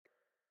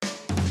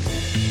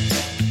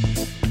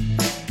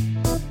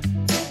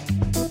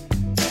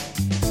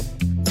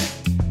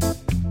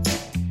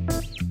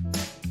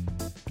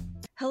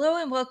Hello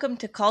and welcome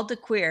to Called to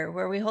Queer,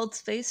 where we hold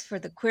space for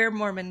the queer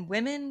Mormon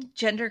women,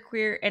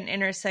 genderqueer, and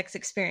intersex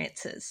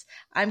experiences.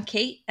 I'm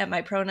Kate, and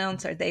my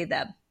pronouns are they,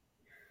 them.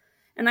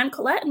 And I'm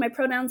Colette, and my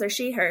pronouns are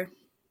she, her.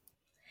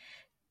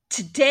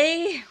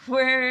 Today,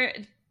 we're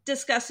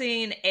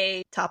discussing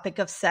a topic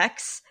of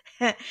sex,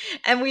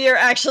 and we are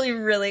actually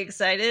really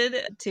excited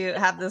to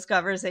have this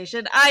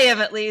conversation. I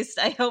am, at least.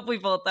 I hope we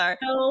both are.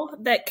 I know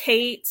that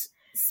Kate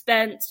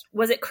spent,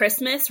 was it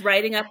Christmas,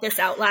 writing up this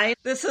outline?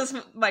 This is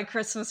my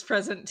Christmas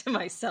present to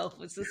myself,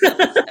 was this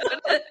episode.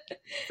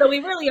 So we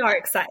really are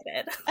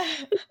excited.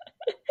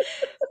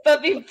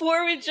 But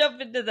before we jump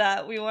into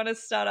that, we want to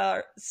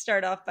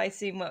start off by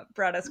seeing what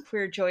brought us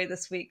queer joy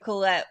this week.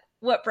 Colette,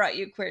 what brought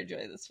you queer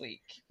joy this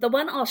week? The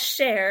one I'll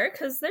share,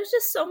 because there's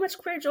just so much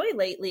queer joy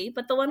lately,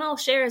 but the one I'll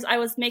share is I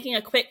was making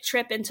a quick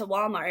trip into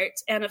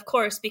Walmart, and of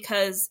course,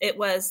 because it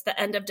was the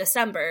end of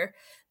December,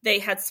 they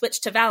had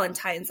switched to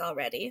Valentine's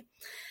already.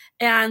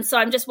 And so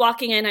I'm just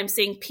walking in, I'm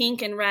seeing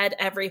pink and red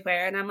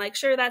everywhere, and I'm like,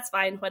 sure, that's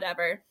fine,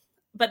 whatever.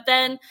 But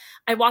then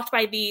I walked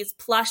by these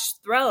plush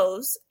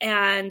throws,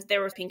 and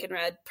there was pink and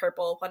red,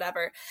 purple,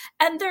 whatever.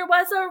 And there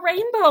was a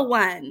rainbow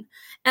one.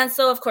 And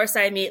so, of course,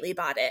 I immediately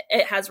bought it.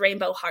 It has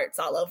rainbow hearts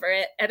all over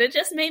it. And it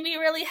just made me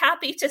really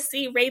happy to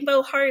see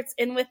rainbow hearts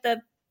in with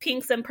the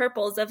pinks and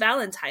purples of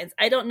Valentine's.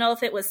 I don't know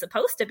if it was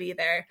supposed to be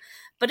there,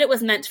 but it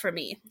was meant for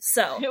me.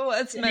 So it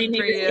was meant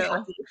for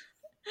you.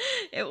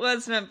 It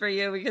was meant for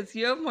you because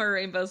you have more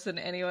rainbows than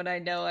anyone I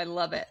know. I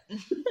love it.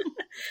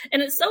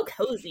 And it's so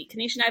cozy.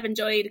 Kanisha and I have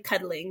enjoyed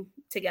cuddling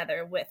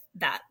together with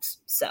that.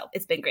 So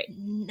it's been great.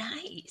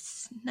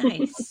 Nice.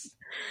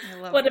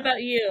 What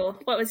about you?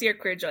 What was your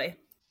queer joy?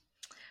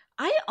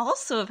 I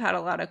also have had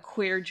a lot of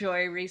queer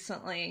joy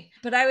recently,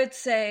 but I would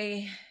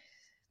say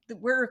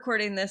that we're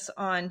recording this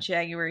on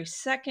January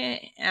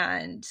 2nd,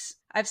 and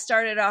I've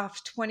started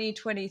off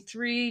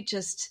 2023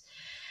 just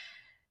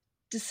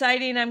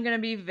deciding I'm going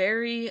to be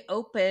very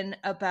open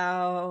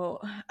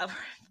about,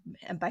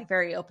 and by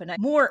very open,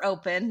 I'm more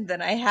open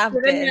than I have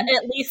been.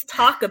 At least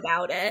talk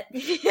about it.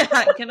 Yeah,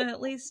 I'm going to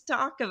at least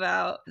talk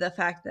about the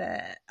fact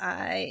that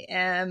I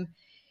am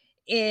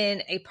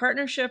in a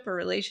partnership or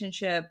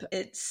relationship.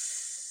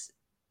 It's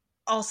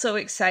also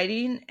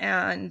exciting,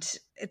 and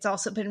it's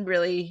also been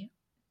really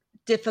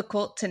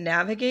difficult to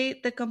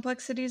navigate the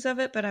complexities of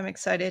it, but I'm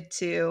excited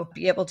to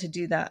be able to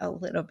do that a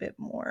little bit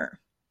more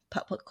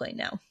publicly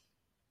now.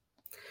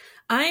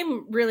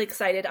 I'm really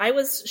excited. I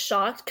was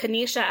shocked.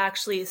 Kanisha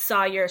actually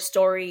saw your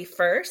story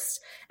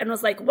first and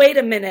was like, wait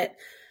a minute.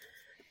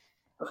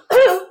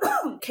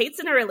 Kate's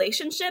in a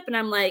relationship? And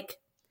I'm like,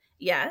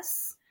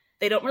 yes.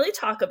 They don't really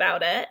talk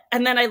about it.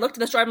 And then I looked at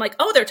the story. I'm like,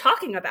 oh, they're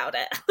talking about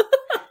it.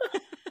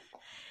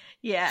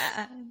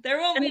 Yeah, there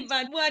won't be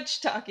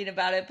much talking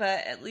about it,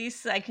 but at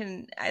least I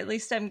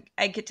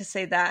get to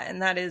say that.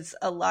 And that is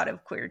a lot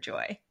of queer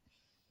joy.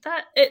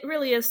 That it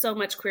really is so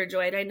much queer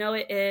joy. And I know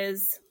it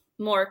is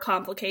more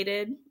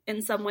complicated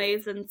in some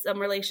ways in some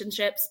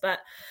relationships, but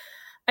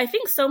I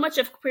think so much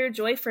of queer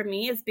joy for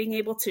me is being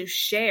able to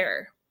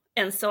share.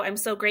 And so I'm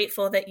so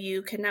grateful that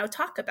you can now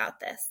talk about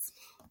this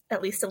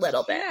at least a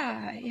little bit.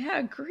 Yeah,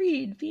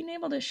 agreed. Being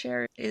able to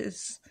share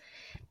is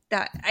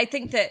that. I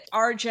think that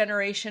our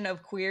generation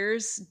of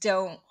queers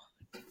don't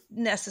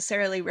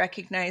necessarily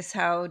recognize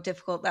how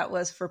difficult that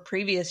was for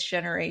previous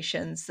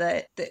generations,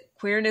 that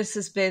queerness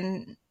has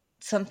been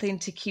something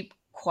to keep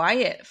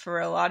quiet for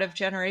a lot of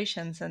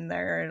generations, and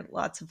there are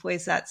lots of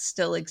ways that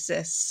still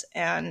exists,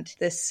 and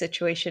this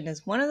situation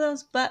is one of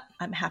those, but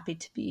I'm happy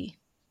to be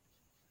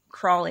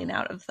crawling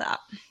out of that.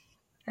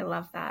 I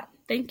love that.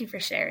 Thank you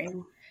for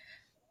sharing.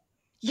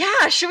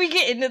 Yeah, should we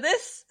get into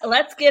this?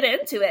 Let's get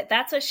into it.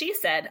 That's what she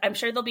said. I'm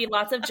sure there'll be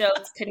lots of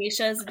jokes.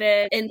 Kanisha's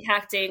been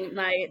impacting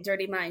my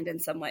dirty mind in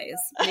some ways.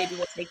 Maybe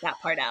we'll take that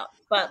part out,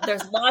 but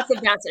there's lots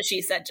of that's what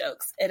she said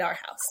jokes in our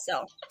house,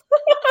 so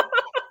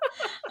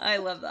I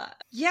love that.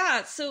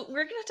 Yeah, so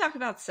we're going to talk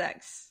about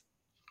sex.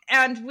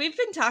 And we've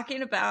been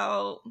talking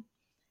about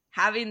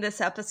having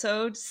this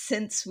episode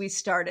since we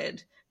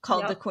started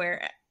Called to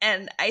Queer.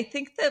 And I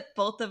think that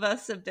both of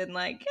us have been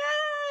like,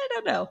 I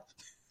don't know.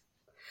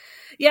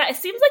 Yeah, it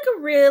seems like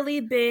a really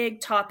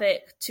big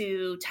topic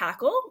to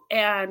tackle.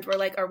 And we're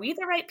like, are we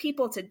the right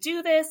people to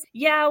do this?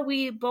 Yeah,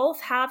 we both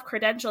have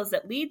credentials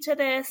that lead to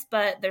this,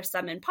 but there's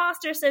some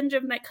imposter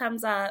syndrome that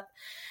comes up.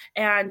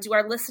 And do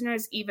our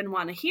listeners even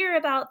want to hear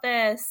about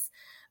this?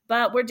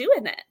 But we're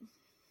doing it.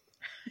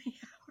 Yeah,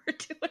 we're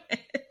doing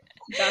it.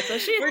 That's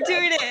what she said. We're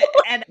doing it,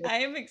 and I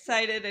am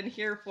excited and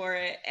here for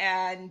it.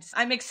 And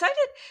I'm excited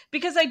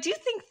because I do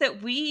think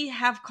that we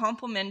have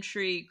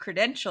complementary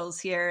credentials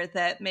here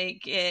that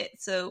make it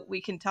so we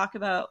can talk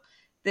about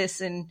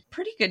this in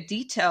pretty good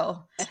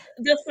detail.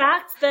 The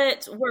fact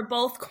that we're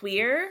both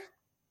queer,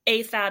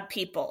 AFAB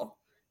people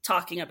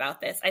talking about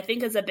this, I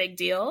think is a big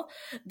deal.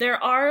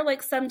 There are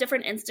like some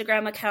different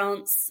Instagram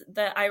accounts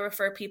that I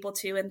refer people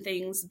to and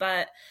things,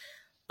 but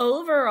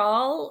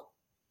overall,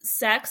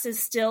 sex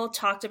is still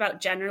talked about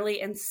generally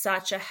in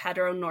such a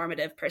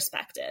heteronormative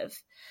perspective.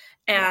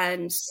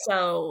 And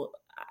so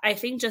I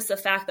think just the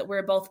fact that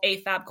we're both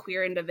AFAB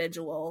queer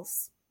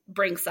individuals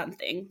brings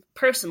something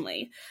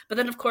personally. But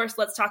then, of course,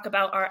 let's talk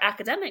about our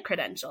academic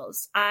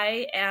credentials.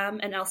 I am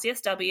an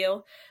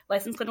LCSW,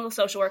 licensed clinical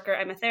social worker.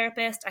 I'm a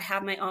therapist. I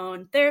have my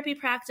own therapy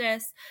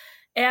practice,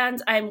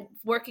 and I'm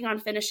working on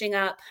finishing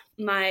up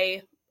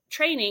my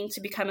training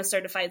to become a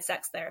certified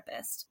sex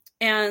therapist.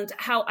 And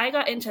how I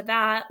got into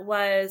that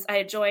was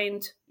I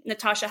joined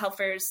Natasha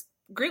Helfer's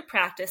group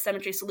practice,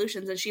 Symmetry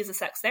Solutions, and she's a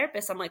sex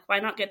therapist. I'm like, why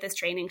not get this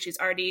training? She's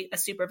already a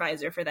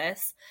supervisor for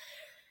this.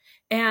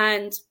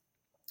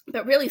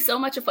 But really, so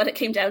much of what it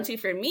came down to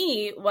for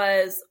me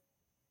was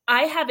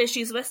I have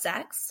issues with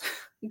sex.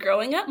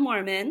 Growing up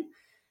Mormon,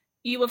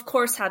 you of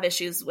course have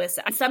issues with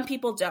sex. Some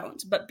people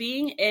don't, but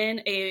being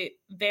in a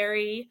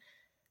very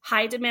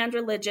high demand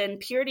religion,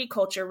 purity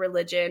culture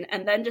religion,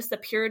 and then just the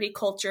purity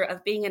culture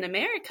of being in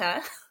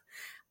America,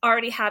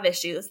 already have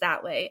issues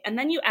that way. And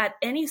then you add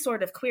any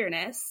sort of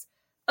queerness,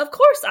 of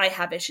course I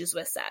have issues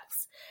with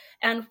sex.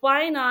 And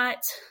why not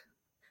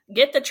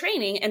get the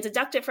training and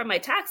deduct it from my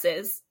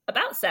taxes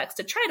about sex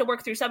to try to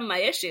work through some of my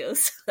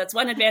issues? That's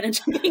one advantage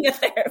of being a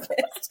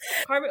therapist.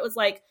 Harvard was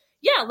like,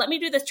 yeah, let me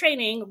do this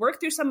training, work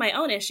through some of my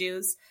own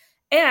issues,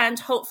 and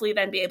hopefully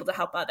then be able to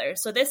help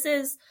others. So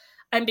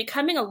I'm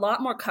becoming a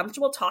lot more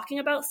comfortable talking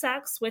about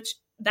sex, which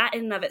that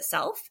in and of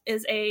itself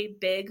is a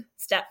big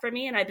step for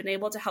me. And I've been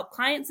able to help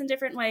clients in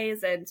different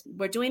ways. And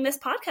we're doing this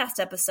podcast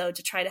episode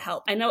to try to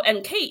help. I know.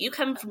 And Kate, you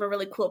come from a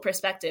really cool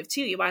perspective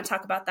too. You want to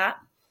talk about that?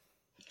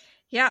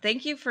 Yeah.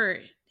 Thank you for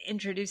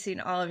introducing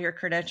all of your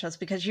credentials,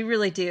 because you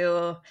really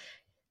do.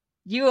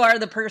 You are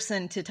the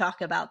person to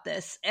talk about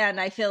this. And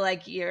I feel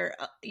like you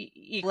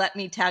let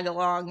me tag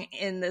along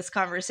in this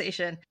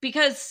conversation,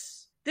 because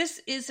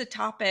this is a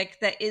topic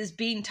that is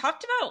being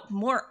talked about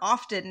more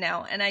often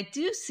now. And I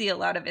do see a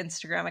lot of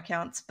Instagram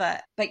accounts,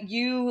 but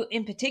you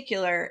in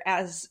particular,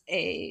 as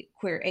a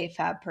queer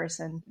AFAB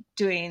person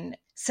doing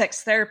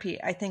sex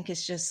therapy, I think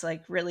is just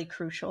like really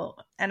crucial.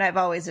 And I've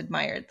always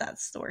admired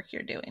that's the work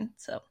you're doing.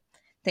 So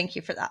thank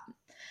you for that.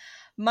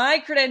 My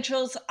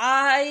credentials,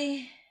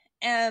 I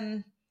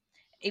am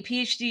a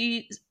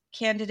PhD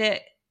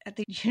candidate at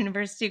the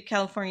University of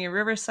California,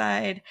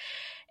 Riverside,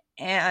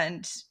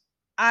 and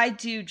I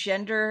do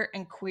gender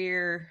and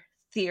queer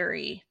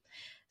theory.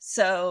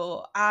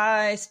 So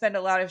I spend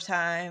a lot of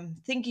time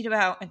thinking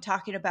about and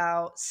talking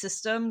about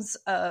systems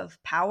of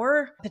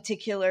power,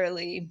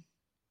 particularly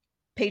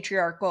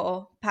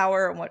patriarchal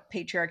power, and what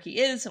patriarchy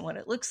is and what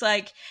it looks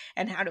like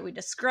and how do we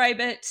describe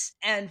it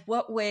and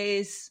what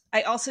ways.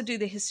 I also do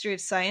the history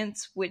of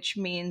science, which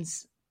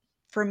means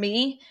for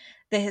me,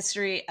 the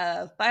history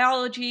of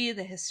biology,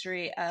 the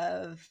history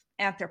of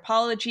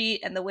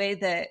anthropology, and the way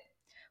that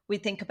we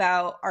think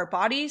about our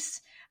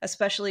bodies,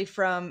 especially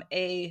from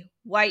a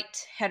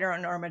white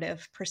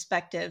heteronormative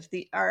perspective.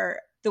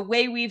 The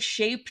way we've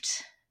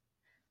shaped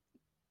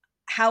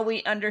how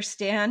we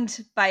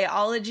understand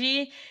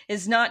biology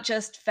is not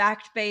just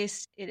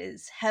fact-based, it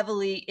is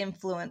heavily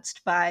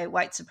influenced by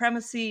white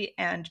supremacy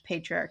and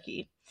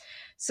patriarchy.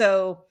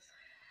 So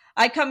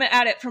I come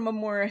at it from a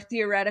more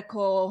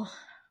theoretical,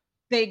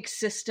 big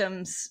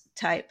systems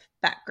type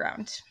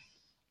background.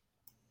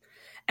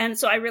 And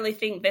so I really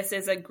think this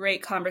is a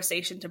great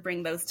conversation to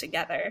bring those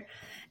together.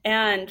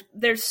 And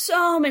there's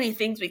so many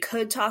things we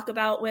could talk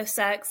about with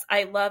sex.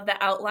 I love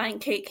the outline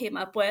Kate came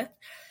up with.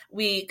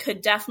 We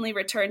could definitely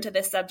return to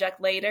this subject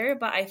later,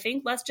 but I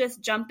think let's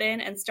just jump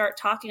in and start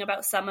talking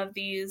about some of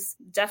these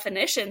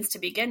definitions to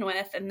begin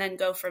with and then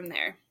go from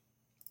there.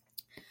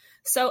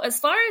 So as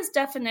far as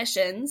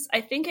definitions,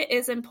 I think it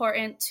is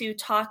important to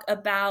talk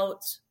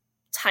about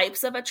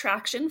types of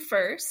attraction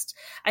first.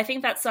 I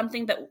think that's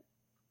something that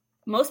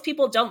most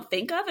people don't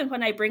think of. And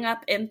when I bring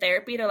up in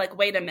therapy, they're like,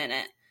 wait a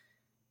minute,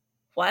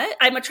 what?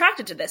 I'm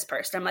attracted to this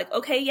person. I'm like,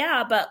 okay,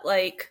 yeah, but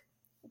like,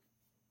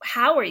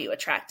 how are you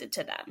attracted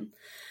to them?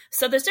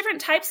 So there's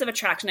different types of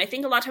attraction. I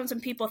think a lot of times when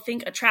people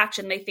think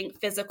attraction, they think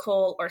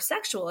physical or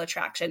sexual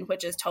attraction,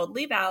 which is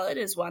totally valid,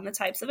 is one of the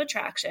types of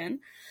attraction.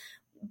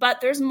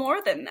 But there's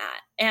more than that.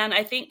 And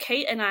I think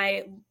Kate and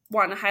I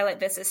want to highlight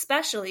this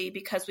especially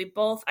because we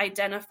both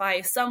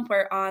identify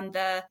somewhere on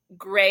the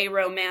gray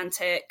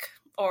romantic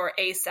or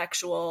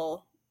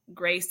asexual,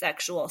 gray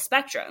sexual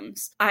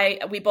spectrums.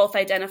 We both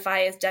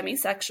identify as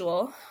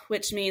demisexual,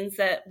 which means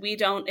that we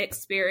don't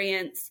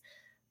experience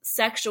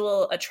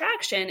sexual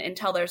attraction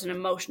until there's an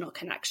emotional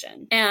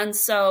connection. And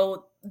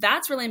so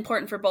that's really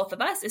important for both of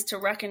us, is to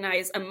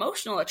recognize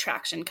emotional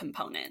attraction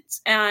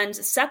components and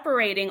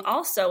separating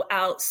also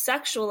out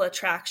sexual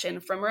attraction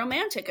from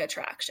romantic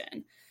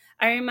attraction.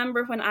 I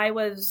remember when I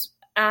was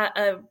at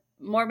a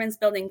Mormons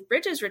Building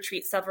Bridges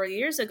retreat several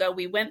years ago,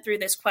 we went through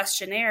this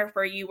questionnaire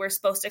where you were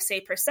supposed to say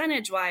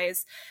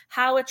percentage-wise,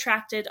 how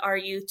attracted are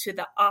you to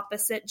the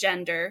opposite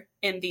gender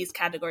in these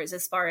categories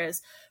as far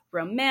as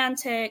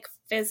romantic,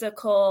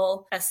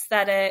 physical,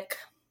 aesthetic,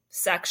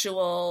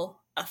 sexual,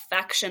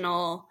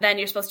 affectional. Then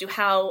you're supposed to,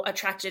 how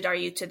attracted are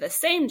you to the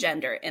same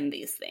gender in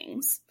these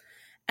things?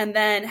 And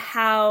then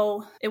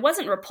how, it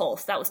wasn't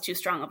repulsed, that was too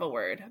strong of a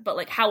word, but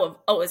like how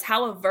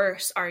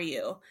averse are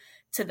you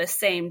to the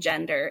same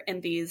gender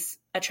in these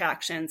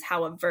attractions?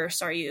 How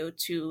averse are you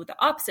to the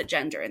opposite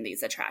gender in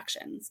these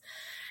attractions?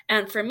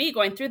 And for me,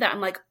 going through that,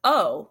 I'm like,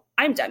 oh,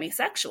 I'm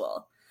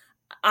demisexual.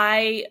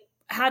 I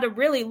had a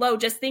really low,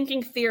 just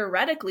thinking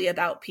theoretically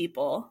about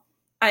people,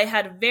 I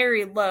had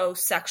very low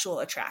sexual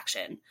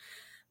attraction.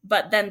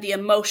 But then the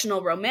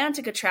emotional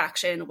romantic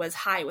attraction was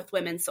high with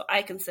women. So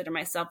I consider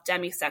myself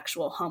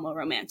demisexual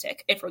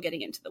homoromantic, if we're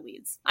getting into the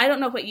weeds. I don't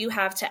know what you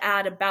have to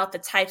add about the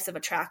types of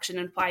attraction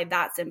and why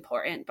that's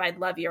important, but I'd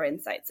love your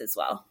insights as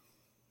well.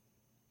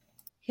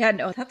 Yeah,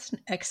 no, that's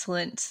an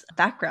excellent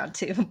background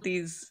to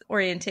these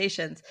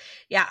orientations.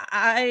 Yeah,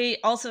 I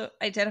also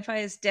identify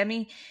as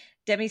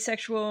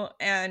demisexual,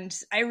 and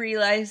I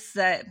realize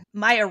that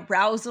my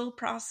arousal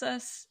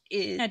process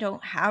is I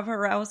don't have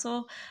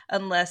arousal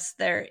unless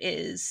there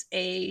is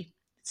a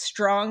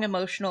strong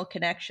emotional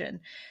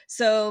connection.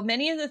 So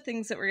many of the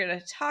things that we're going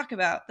to talk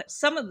about,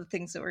 some of the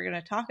things that we're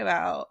going to talk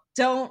about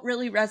don't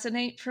really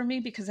resonate for me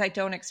because I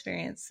don't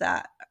experience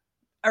that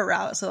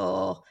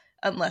arousal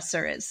unless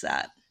there is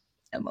that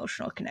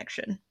emotional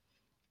connection.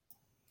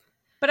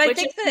 But I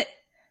think that,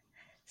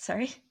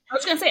 sorry. I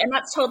was going to say, and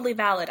that's totally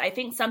valid. I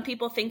think some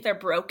people think they're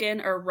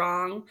broken or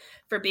wrong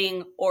for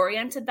being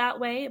oriented that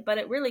way, but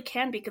it really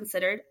can be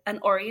considered an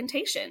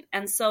orientation.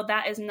 And so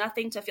that is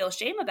nothing to feel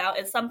shame about.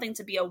 It's something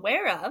to be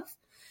aware of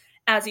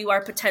as you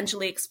are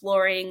potentially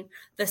exploring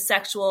the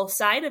sexual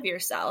side of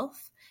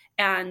yourself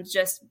and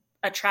just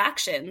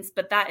attractions.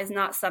 But that is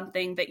not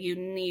something that you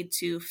need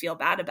to feel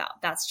bad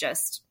about. That's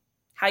just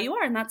how you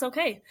are, and that's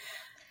okay.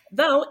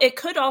 Though it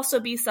could also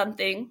be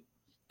something,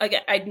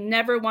 again, I'd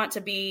never want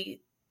to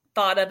be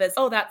thought of as,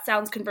 oh, that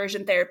sounds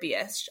conversion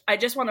therapy-ish. I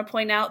just want to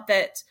point out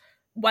that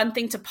one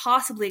thing to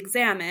possibly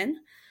examine,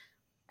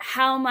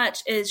 how much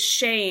is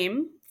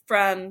shame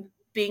from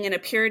being in a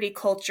purity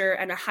culture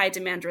and a high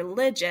demand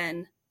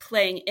religion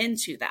playing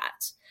into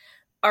that?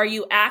 Are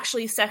you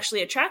actually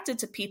sexually attracted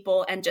to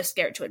people and just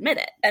scared to admit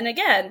it? And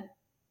again,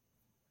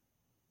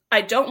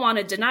 I don't want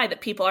to deny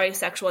that people are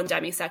asexual and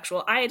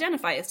demisexual. I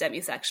identify as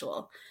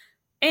demisexual.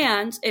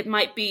 And it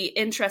might be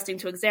interesting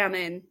to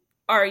examine,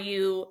 are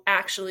you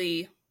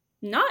actually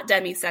not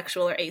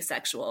demisexual or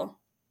asexual,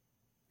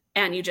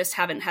 and you just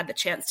haven't had the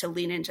chance to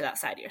lean into that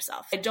side of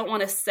yourself? I don't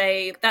want to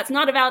say that's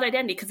not a valid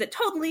identity, because it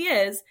totally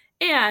is.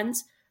 And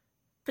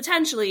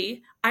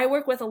potentially, I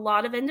work with a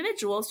lot of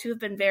individuals who have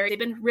they've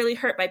been really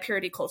hurt by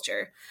purity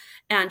culture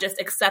and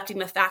just accepting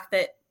the fact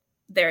that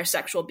they're a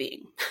sexual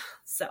being.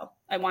 So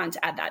I wanted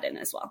to add that in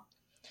as well.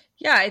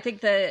 Yeah, I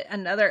think that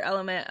another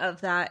element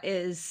of that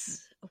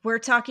is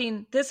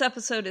this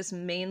episode is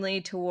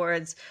mainly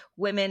towards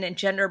women and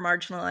gender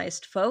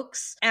marginalized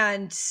folks.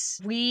 And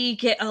we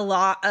get a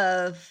lot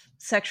of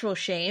sexual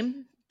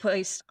shame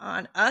placed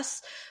on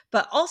us,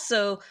 but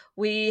also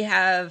we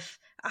have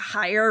a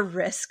higher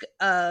risk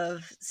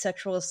of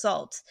sexual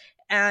assault.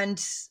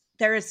 And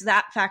there is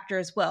that factor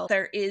as well.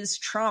 There is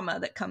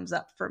trauma that comes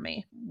up for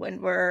me when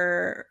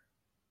we're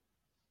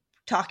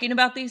talking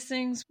about these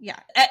things. Yeah,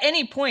 at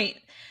any point,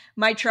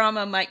 my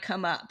trauma might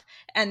come up,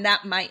 and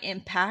that might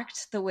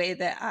impact the way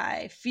that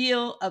I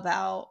feel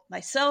about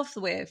myself, the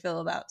way I feel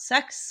about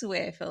sex, the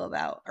way I feel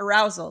about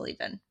arousal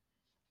even.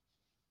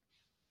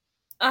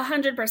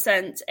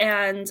 100%.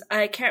 And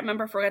I can't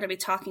remember if we're going to be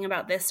talking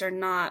about this or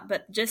not,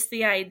 but just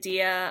the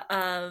idea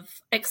of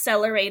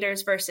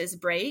accelerators versus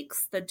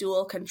brakes, the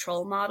dual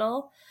control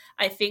model,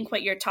 I think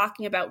what you're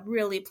talking about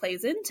really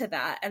plays into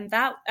that. And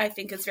that, I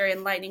think, is very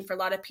enlightening for a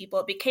lot of people.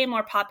 It became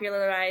more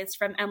popularized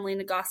from Emily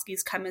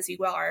Nagoski's Come As You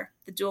Are,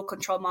 the dual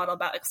control model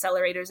about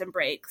accelerators and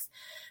brakes,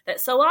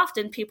 that so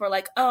often people are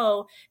like,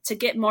 oh, to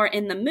get more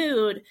in the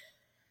mood,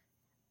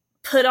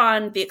 put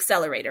on the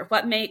accelerator.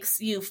 What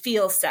makes you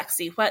feel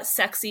sexy? What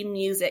sexy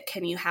music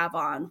can you have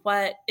on?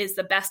 What is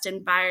the best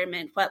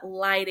environment? What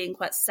lighting?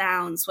 What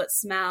sounds? What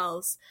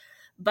smells?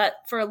 But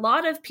for a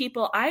lot of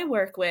people I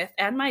work with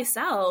and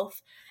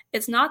myself,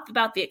 it's not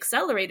about the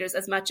accelerators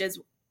as much as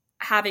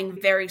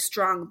having very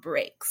strong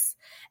brakes.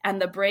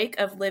 And the brake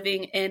of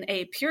living in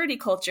a purity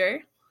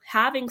culture,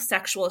 having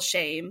sexual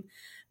shame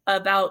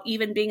about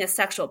even being a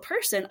sexual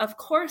person, of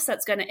course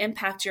that's going to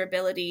impact your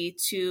ability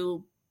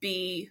to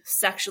be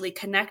sexually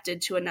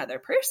connected to another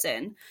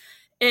person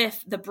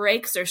if the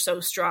brakes are so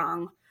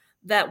strong.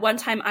 That one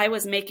time I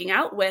was making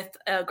out with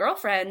a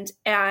girlfriend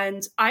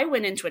and I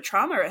went into a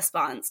trauma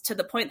response to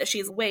the point that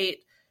she's,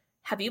 wait,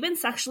 have you been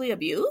sexually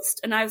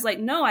abused? And I was like,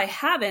 no, I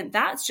haven't.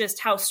 That's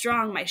just how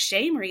strong my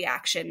shame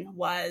reaction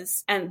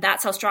was. And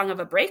that's how strong of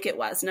a break it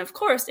was. And of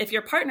course, if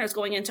your partner is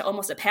going into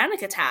almost a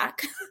panic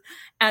attack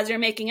as you're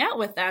making out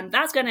with them,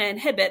 that's going to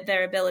inhibit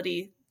their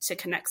ability to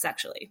connect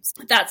sexually.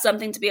 That's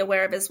something to be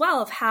aware of as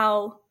well, of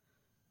how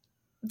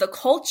the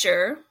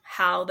culture,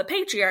 how the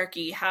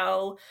patriarchy,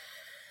 how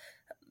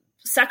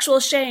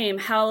sexual shame,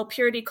 how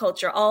purity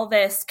culture, all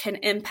this can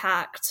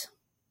impact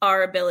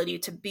our ability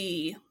to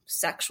be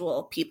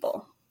sexual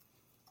people.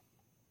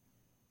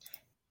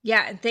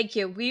 Yeah, and thank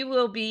you. We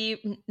will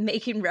be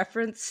making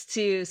reference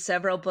to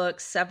several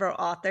books, several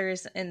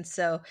authors, and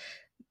so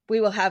we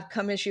will have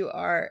Come As You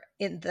Are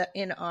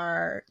in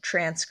our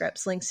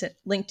transcripts,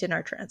 linked in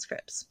our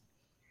transcripts.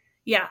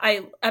 Yeah,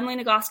 Emily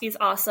Nagoski is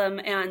awesome.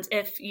 And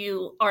if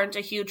you aren't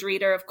a huge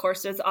reader, of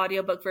course, there's the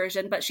audiobook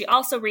version, but she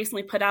also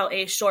recently put out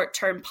a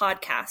short-term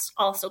podcast,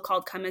 also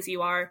called Come As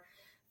You Are.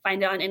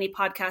 Find it on any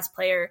podcast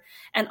player.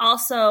 And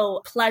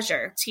also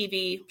Pleasure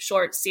TV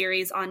short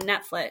series on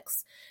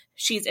Netflix.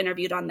 She's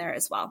interviewed on there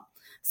as well.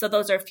 So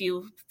those are a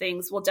few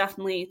things. We'll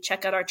definitely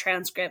check out our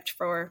transcript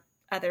for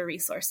other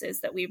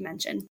resources that we've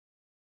mentioned.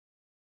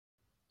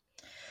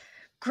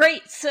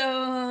 Great.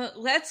 So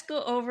let's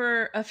go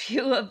over a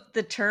few of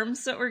the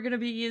terms that we're going to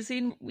be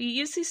using. We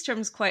use these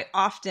terms quite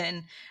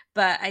often,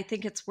 but I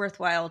think it's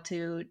worthwhile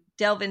to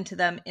delve into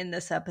them in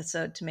this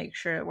episode to make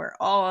sure we're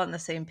all on the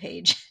same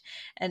page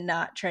and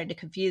not trying to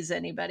confuse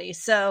anybody.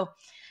 So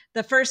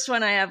the first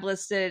one I have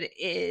listed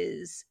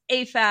is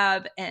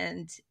AFAB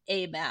and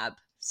AMAB.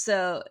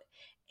 So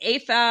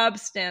AFAB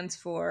stands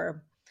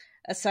for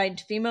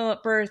assigned female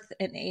at birth,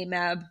 and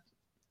AMAB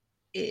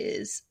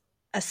is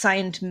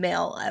assigned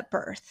male at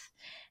birth.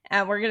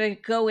 And we're going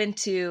to go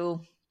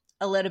into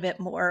a little bit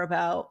more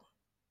about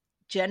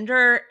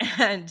gender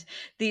and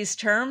these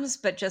terms,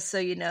 but just so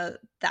you know,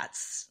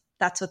 that's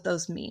what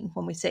those mean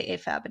when we say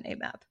AFAB and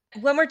AMAB.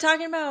 When we're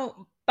talking about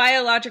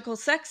biological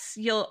sex,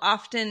 you'll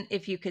often,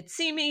 if you could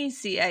see me,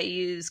 see I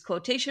use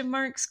quotation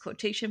marks,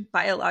 quotation,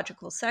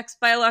 biological sex.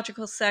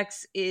 Biological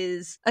sex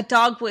is a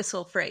dog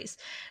whistle phrase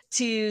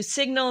to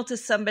signal to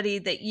somebody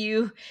that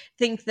you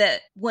think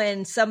that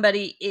when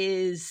somebody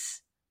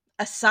is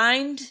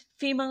assigned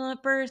female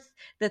at birth,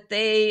 that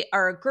they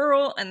are a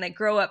girl and they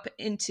grow up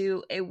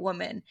into a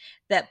woman,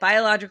 that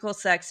biological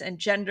sex and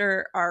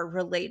gender are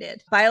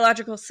related.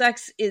 Biological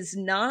sex is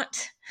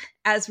not,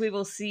 as we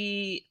will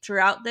see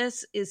throughout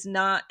this, is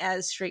not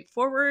as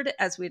straightforward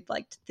as we'd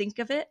like to think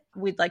of it.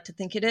 We'd like to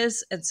think it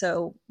is. And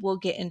so we'll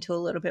get into a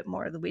little bit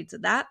more of the weeds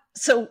of that.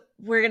 So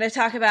we're going to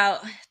talk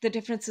about the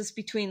differences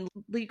between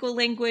legal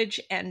language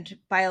and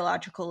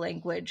biological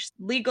language.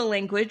 Legal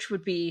language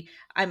would be,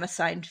 I'm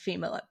assigned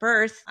female at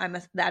birth.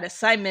 That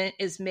assignment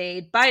is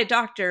made by a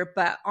doctor,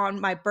 but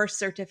on my birth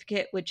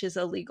certificate, which is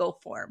a legal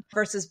form,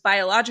 versus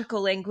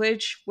biological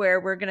language, where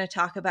we're going to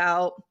talk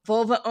about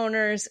vulva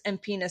owners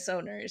and penis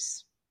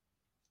owners.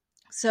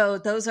 So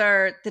those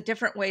are the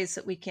different ways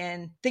that we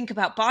can think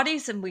about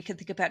bodies, and we can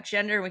think about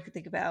gender, and we can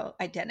think about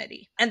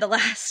identity. And the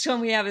last one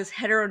we have is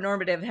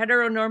heteronormative.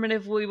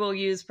 Heteronormative we will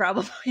use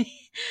probably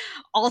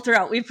all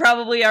throughout. We've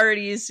probably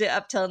already used it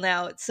up till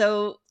now. It's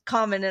so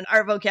common in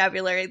our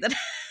vocabulary that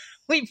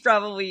we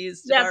probably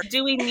used it. Yeah.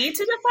 Do we need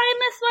to define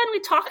this one? We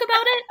talk about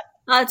it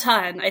a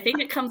ton. I think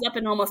it comes up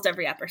in almost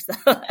every episode.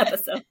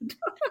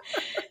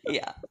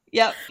 Yeah.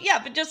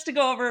 But just to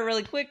go over it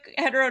really quick,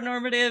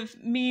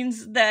 heteronormative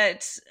means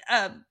that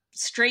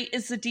straight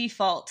is the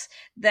default,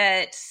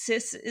 that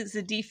cis is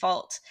the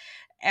default.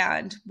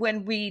 And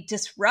when we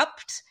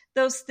disrupt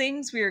those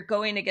things, we are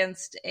going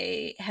against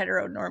a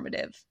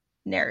heteronormative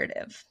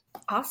narrative.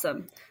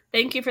 Awesome.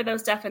 Thank you for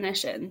those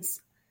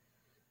definitions.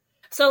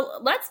 So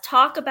let's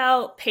talk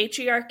about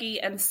patriarchy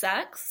and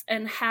sex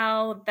and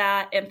how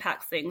that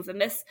impacts things. And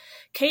this,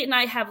 Kate and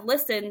I have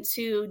listened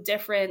to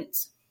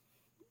different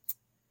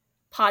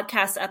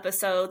podcast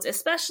episodes,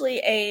 especially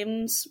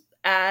aimed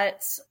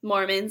at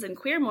Mormons and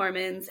queer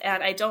Mormons.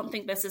 And I don't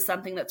think this is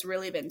something that's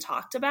really been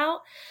talked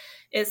about,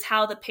 is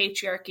how the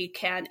patriarchy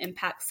can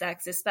impact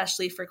sex,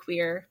 especially for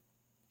queer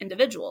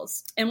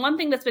individuals. And one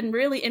thing that's been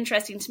really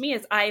interesting to me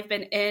is I've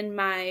been in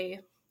my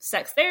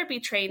sex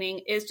therapy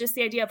training is just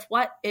the idea of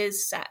what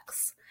is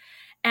sex.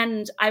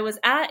 And I was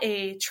at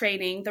a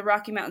training, the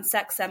Rocky Mountain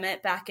Sex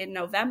Summit, back in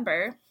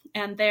November,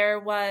 and there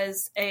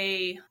was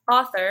a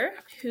author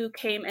who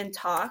came and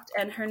talked,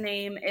 and her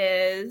name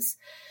is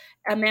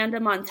Amanda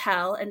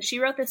Montell, and she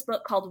wrote this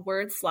book called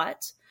Word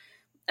Slut,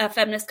 A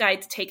Feminist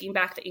Guide to Taking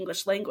Back the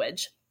English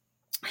Language.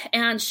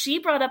 And she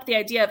brought up the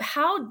idea of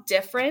how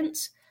different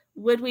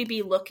would we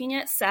be looking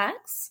at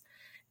sex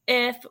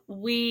if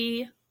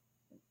we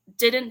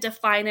didn't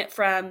define it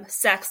from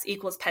sex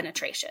equals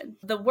penetration.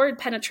 The word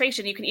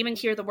penetration, you can even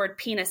hear the word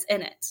penis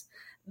in it.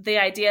 The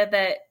idea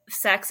that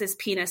sex is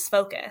penis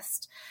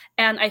focused.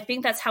 And I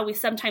think that's how we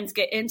sometimes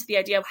get into the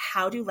idea of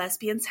how do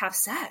lesbians have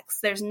sex?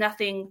 There's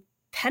nothing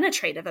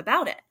penetrative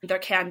about it. There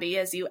can be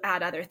as you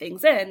add other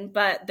things in,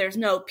 but there's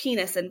no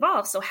penis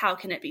involved. So how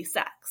can it be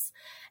sex?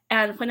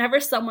 And whenever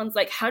someone's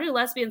like, how do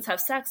lesbians have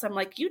sex? I'm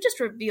like, you just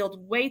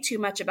revealed way too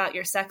much about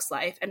your sex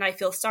life. And I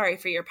feel sorry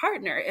for your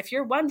partner. If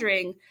you're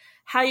wondering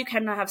how you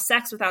cannot have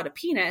sex without a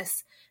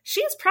penis,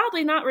 she's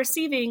probably not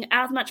receiving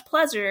as much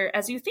pleasure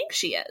as you think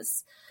she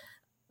is.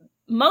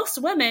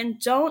 Most women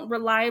don't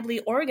reliably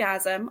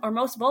orgasm, or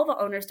most vulva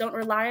owners don't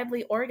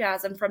reliably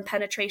orgasm from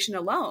penetration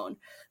alone.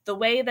 The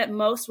way that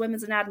most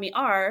women's anatomy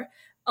are,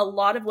 a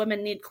lot of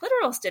women need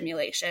clitoral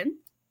stimulation,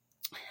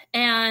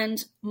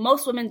 and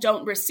most women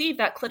don't receive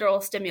that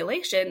clitoral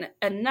stimulation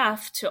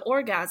enough to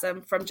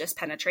orgasm from just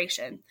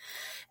penetration.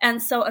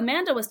 And so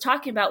Amanda was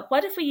talking about,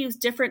 what if we use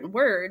different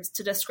words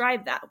to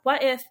describe that?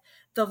 What if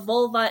the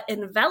vulva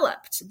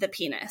enveloped the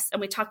penis.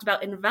 And we talked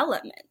about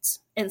envelopment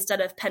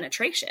instead of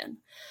penetration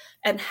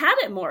and had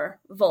it more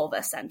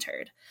vulva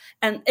centered.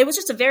 And it was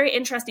just a very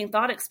interesting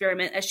thought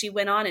experiment as she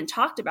went on and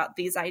talked about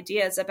these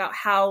ideas about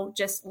how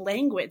just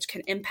language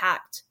can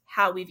impact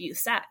how we view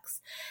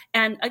sex.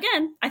 And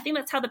again, I think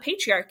that's how the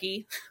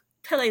patriarchy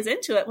plays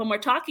into it when we're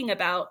talking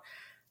about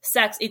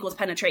sex equals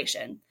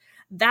penetration.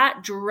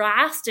 That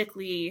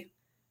drastically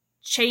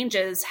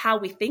changes how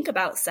we think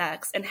about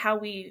sex and how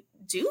we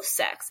do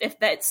sex. If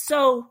that's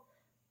so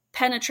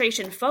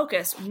penetration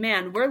focused,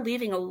 man, we're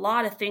leaving a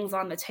lot of things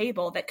on the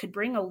table that could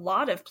bring a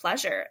lot of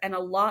pleasure and a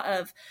lot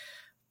of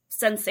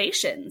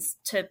sensations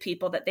to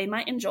people that they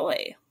might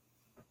enjoy.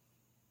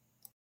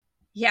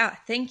 Yeah,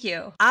 thank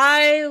you.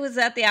 I was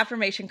at the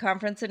Affirmation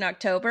Conference in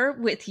October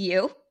with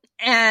you,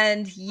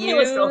 and It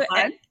was so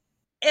fun.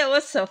 It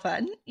was so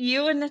fun.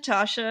 You and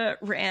Natasha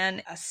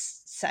ran a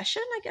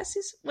session, I guess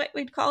is what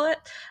we'd call it.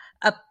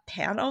 A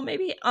panel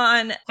maybe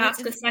on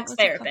Ask a Sex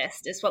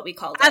Therapist is what we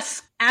called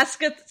it.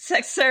 Ask a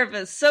Sex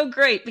Therapist. So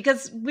great,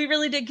 because we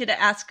really did get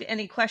to ask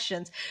any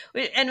questions.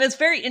 And it was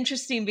very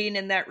interesting being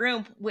in that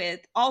room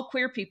with all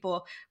queer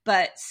people,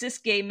 but cis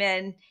gay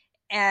men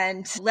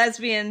and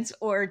lesbians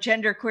or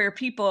genderqueer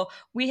people.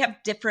 We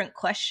have different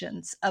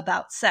questions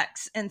about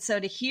sex. And so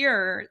to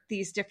hear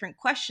these different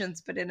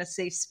questions, but in a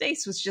safe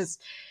space, was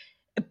just,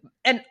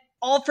 and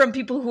all from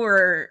people who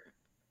are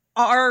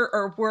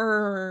or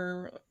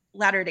were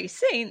Latter-day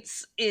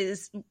Saints,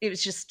 it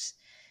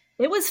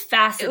was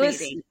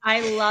fascinating.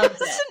 I loved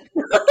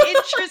it.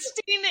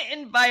 Interesting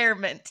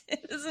environment.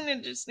 It was an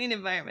interesting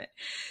environment.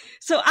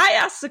 So I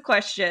asked the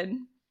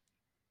question.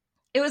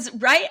 It was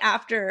right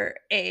after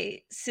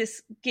a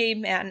cis gay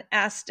man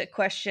asked a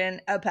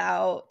question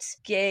about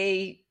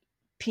gay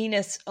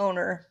penis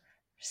owner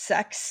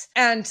sex.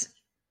 And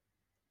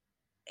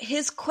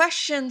his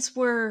questions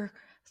were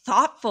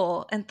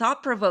thoughtful and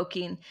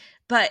thought-provoking,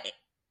 but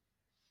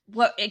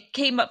what it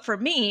came up for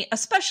me,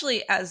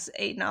 especially as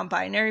a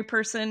non-binary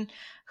person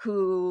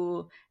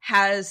who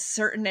has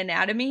certain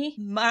anatomy,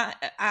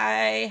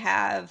 I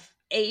have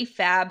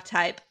AFAB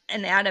type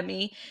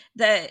anatomy,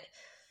 that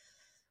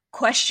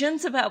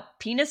questions about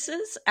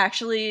penises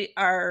actually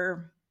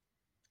are,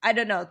 I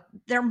don't know,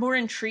 they're more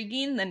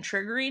intriguing than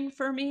triggering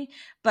for me,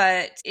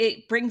 but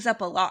it brings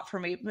up a lot for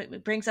me.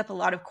 It brings up a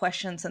lot of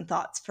questions and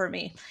thoughts for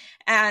me.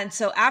 And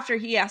so after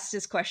he asked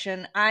his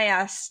question, I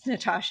asked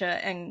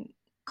Natasha and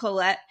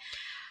Colette,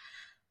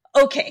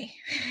 okay,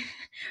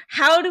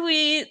 how do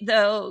we,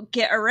 though,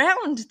 get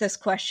around this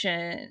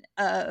question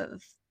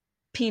of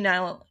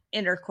penile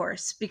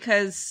intercourse?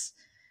 Because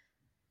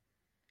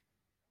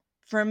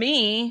for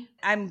me,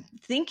 I'm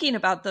thinking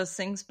about those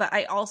things, but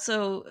I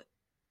also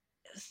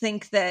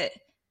think that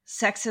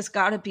sex has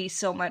got to be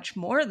so much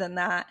more than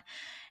that.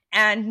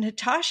 And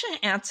Natasha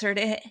answered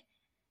it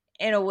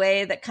in a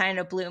way that kind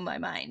of blew my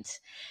mind.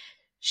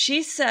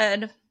 She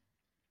said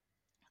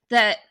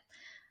that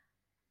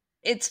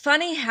it's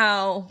funny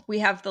how we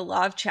have the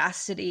law of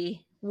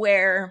chastity,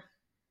 where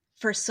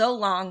for so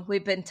long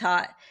we've been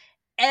taught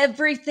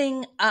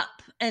everything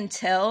up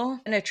until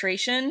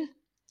penetration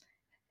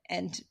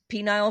and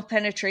penile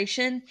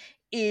penetration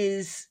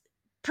is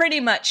pretty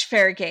much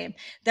fair game.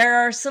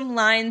 There are some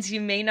lines you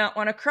may not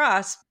want to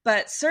cross,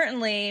 but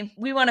certainly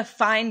we want to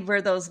find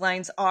where those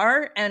lines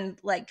are and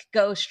like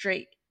go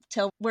straight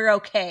till we're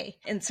okay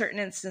in certain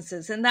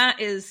instances. And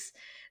that is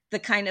the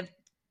kind of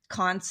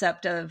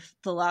concept of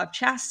the law of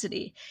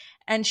chastity.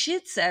 And she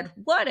had said,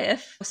 what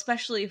if,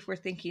 especially if we're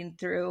thinking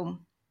through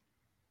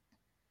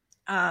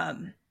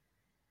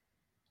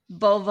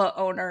vulva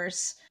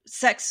owners,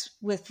 sex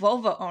with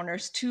vulva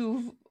owners,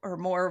 2 or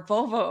more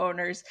vulva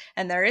owners,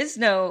 and there is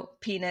no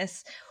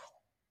penis,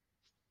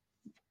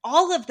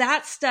 all of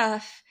that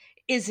stuff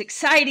is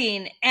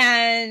exciting,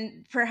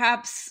 and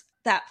perhaps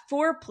that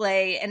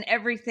foreplay and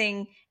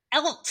everything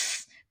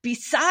else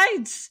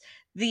besides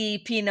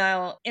the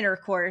penile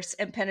intercourse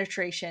and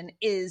penetration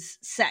is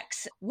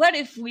sex. What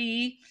if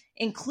we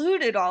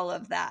included all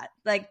of that?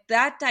 Like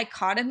that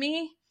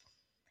dichotomy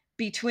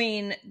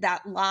between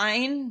that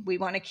line, we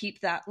want to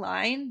keep that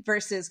line,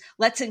 versus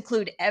let's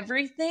include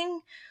everything,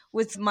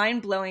 was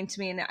mind-blowing to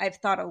me. And I've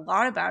thought a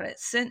lot about it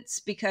since,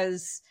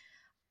 because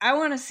I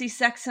want to see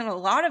sex in a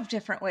lot of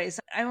different ways.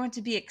 I want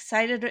to be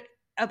excited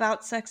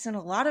about sex in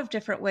a lot of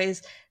different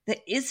ways that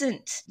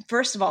isn't,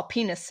 first of all,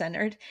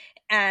 penis-centered,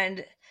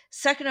 and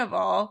second of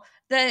all,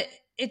 that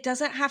it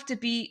doesn't have to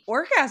be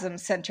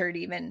orgasm-centered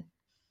even.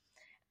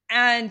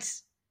 And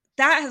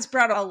that has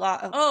brought a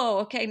lot of, oh,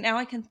 okay, now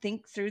I can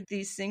think through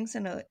these things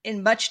in a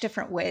much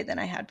different way than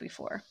I had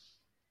before.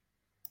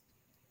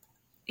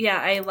 Yeah,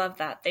 I love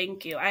that.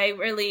 Thank you.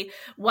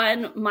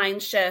 One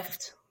mind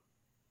shift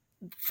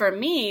for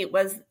me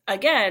was,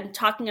 again,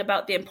 talking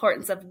about the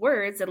importance of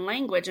words and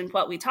language and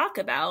what we talk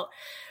about,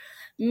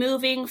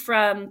 moving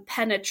from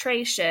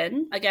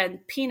penetration, again,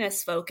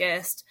 penis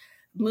focused,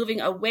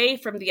 moving away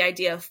from the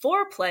idea of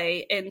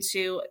foreplay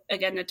into,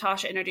 again,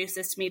 Natasha introduced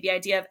this to me, the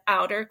idea of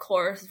outer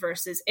course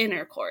versus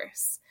inner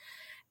course.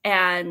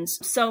 And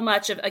so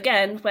much of,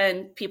 again,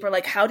 when people are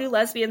like, how do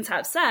lesbians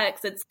have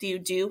sex? It's, do you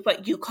do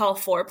what you call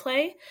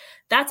foreplay?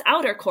 That's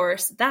outer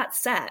course. That's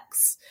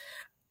sex.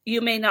 You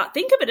may not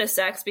think of it as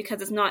sex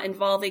because it's not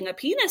involving a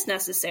penis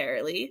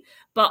necessarily,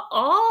 but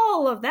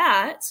all of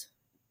that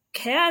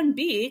can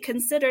be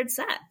considered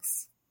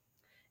sex.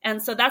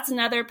 And so that's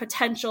another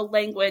potential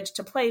language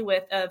to play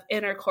with of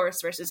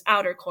intercourse versus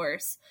outer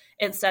course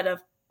instead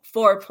of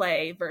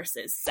foreplay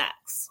versus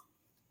sex.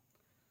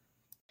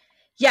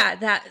 Yeah,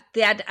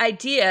 that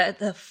idea,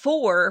 the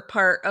for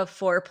part of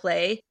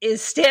foreplay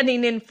is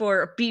standing in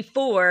for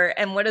before.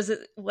 And what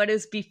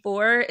is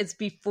before? It's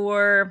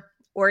before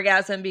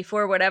orgasm,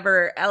 before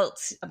whatever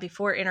else,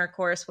 before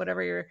intercourse,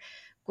 whatever you're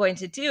going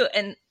to do.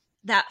 And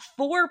that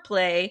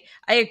foreplay,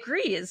 I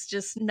agree, is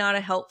just not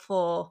a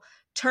helpful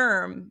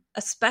term,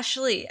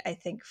 especially I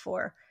think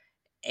for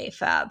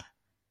AFAB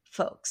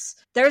folks.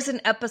 There's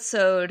an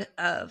episode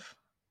of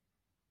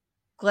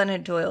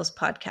Glennon Doyle's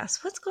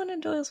podcast. What's Glennon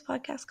Doyle's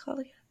podcast called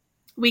again?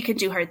 We Can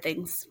Do Hard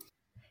Things.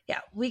 Yeah,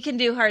 We Can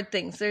Do Hard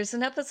Things. There's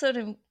an episode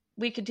in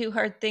We Can Do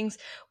Hard Things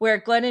where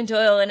Glennon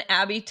Doyle and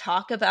Abby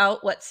talk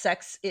about what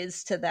sex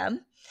is to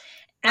them.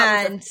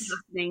 That was a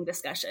fascinating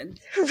discussion.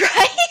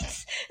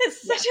 Right?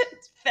 It's such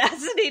a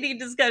fascinating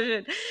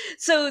discussion.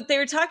 So they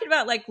were talking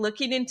about like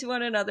looking into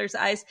one another's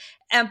eyes.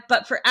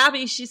 But for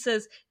Abby, she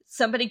says,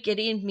 somebody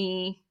getting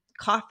me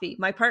coffee,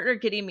 my partner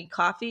getting me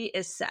coffee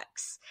is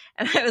sex.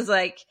 And I was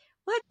like,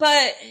 what?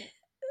 But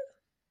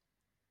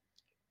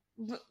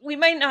we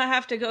might not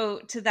have to go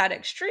to that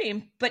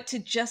extreme, but to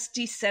just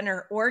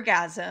decenter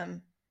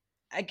orgasm,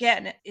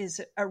 again,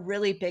 is a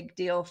really big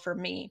deal for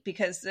me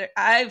because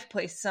I've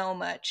placed so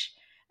much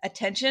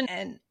attention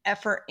and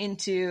effort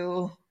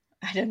into,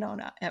 I don't know,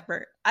 not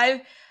effort.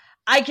 I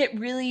get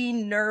really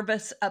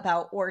nervous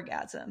about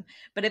orgasm,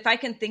 but if I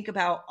can think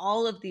about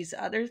all of these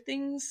other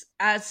things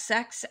as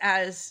sex,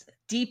 as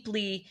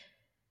deeply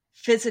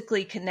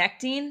physically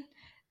connecting,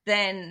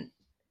 then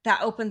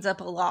that opens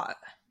up a lot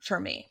for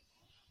me.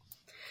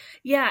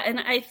 Yeah, and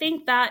I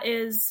think that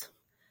is,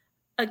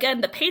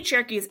 again, the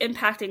patriarchy is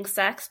impacting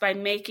sex by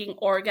making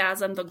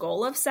orgasm the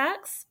goal of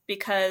sex,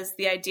 because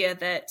the idea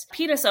that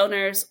penis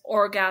owners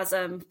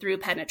orgasm through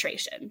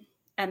penetration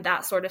and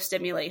that sort of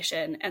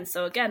stimulation. And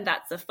so again,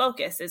 that's the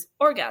focus, is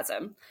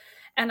orgasm.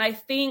 And I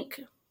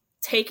think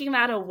taking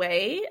that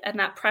away and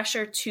that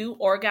pressure to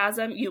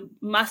orgasm, you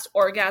must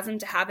orgasm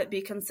to have it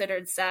be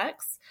considered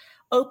sex,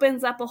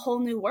 opens up a whole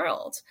new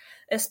world,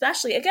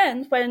 especially,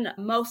 again, when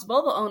most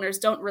vulva owners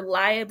don't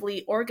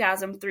reliably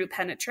orgasm through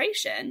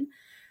penetration.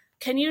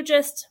 Can you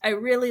just, I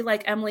really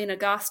like Emily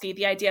Nagoski,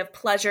 the idea of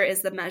pleasure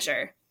is the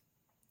measure,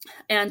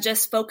 and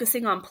just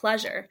focusing on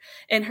pleasure.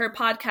 In her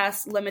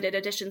podcast limited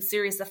edition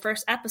series, the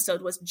first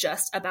episode was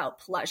just about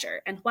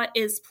pleasure and what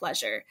is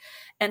pleasure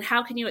and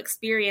how can you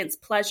experience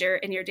pleasure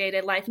in your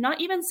day-to-day life,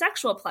 not even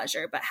sexual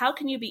pleasure, but how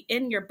can you be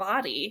in your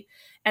body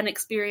and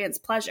experience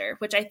pleasure,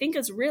 which I think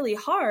is really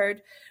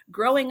hard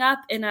growing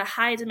up in a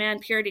high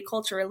demand purity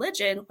culture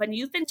religion when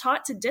you've been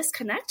taught to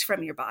disconnect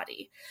from your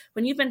body,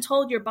 when you've been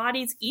told your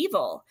body's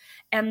evil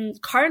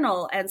and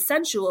carnal and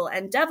sensual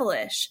and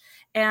devilish.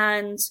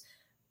 And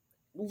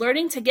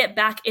learning to get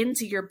back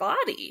into your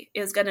body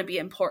is going to be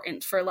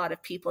important for a lot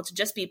of people, to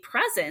just be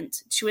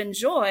present, to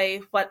enjoy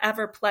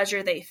whatever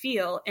pleasure they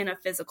feel in a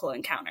physical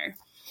encounter.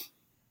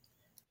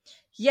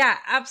 Yeah,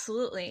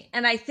 absolutely.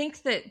 And I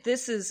think that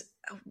this is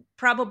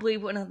probably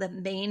one of the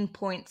main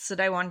points that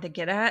I wanted to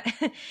get at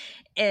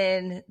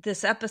in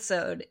this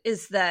episode,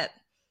 is that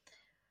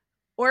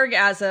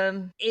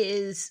orgasm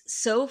is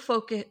so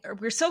focused.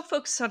 We're so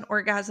focused on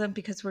orgasm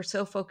because we're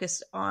so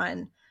focused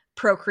on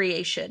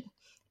procreation.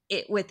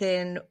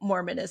 Within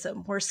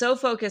Mormonism, we're so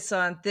focused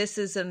on this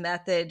is a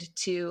method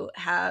to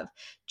have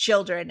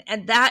children,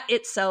 and that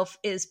itself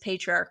is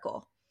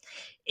patriarchal.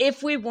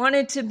 If we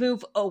wanted to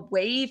move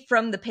away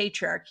from the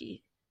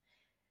patriarchy,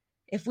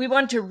 if we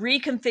want to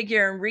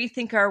reconfigure and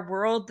rethink our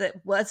world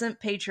that wasn't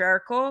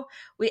patriarchal,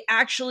 we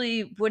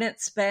actually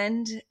wouldn't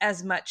spend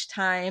as much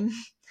time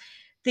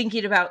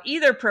thinking about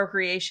either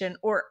procreation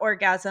or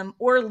orgasm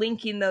or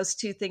linking those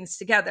two things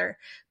together,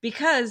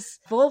 because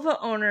vulva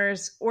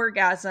owners'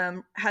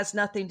 orgasm has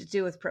nothing to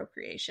do with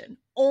procreation.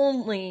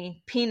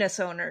 Only penis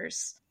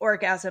owners'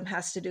 orgasm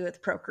has to do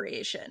with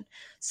procreation.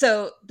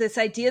 So this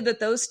idea that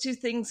those two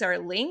things are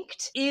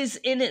linked is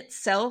in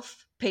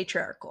itself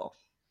patriarchal.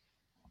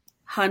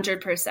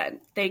 100%.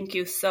 Thank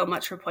you so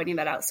much for pointing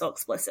that out so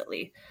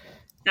explicitly.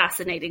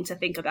 Fascinating to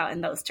think about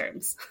in those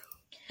terms.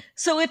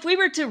 So if we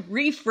were to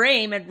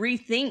reframe and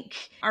rethink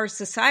our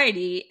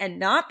society and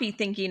not be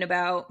thinking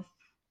about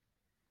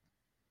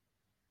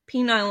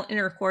penile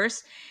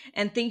intercourse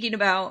and thinking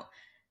about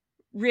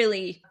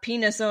really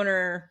penis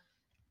owner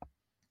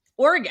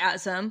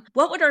orgasm,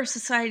 what would our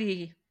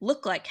society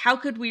look like? How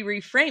could we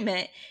reframe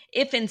it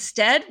if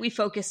instead we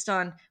focused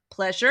on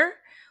pleasure,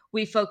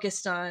 we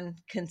focused on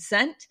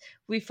consent,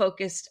 we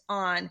focused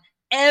on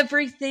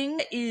everything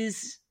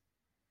is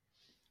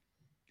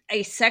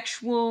a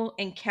sexual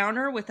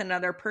encounter with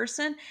another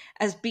person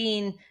as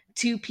being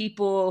two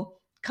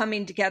people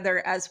coming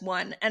together as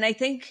one. And I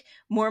think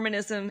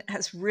Mormonism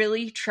has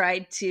really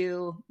tried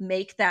to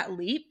make that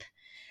leap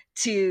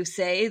to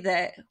say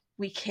that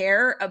we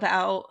care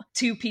about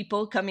two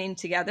people coming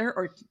together,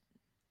 or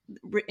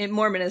in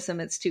Mormonism,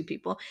 it's two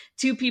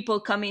people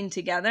coming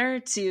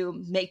together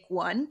to make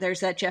one.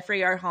 There's that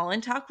Jeffrey R.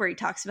 Holland talk where he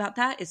talks about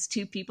that. It's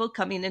two people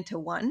coming into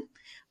one.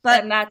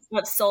 But and that's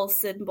what Soul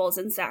Symbols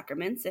and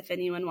Sacraments, if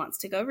anyone wants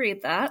to go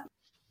read that.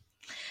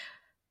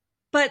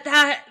 But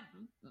that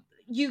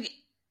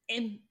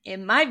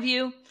in my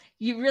view,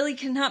 you really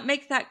cannot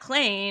make that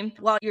claim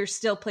while you're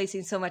still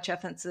placing so much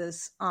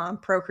emphasis on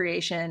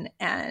procreation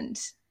and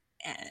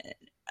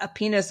a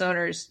penis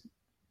owner's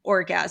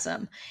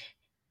orgasm.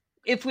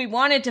 If we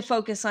wanted to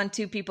focus on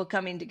two people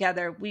coming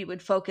together, we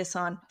would focus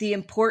on the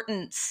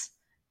importance,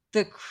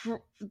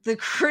 the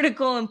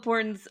critical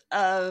importance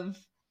of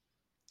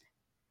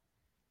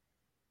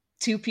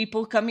two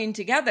people coming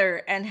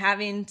together and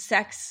having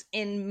sex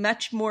in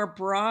much more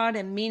broad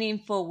and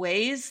meaningful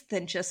ways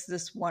than just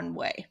this one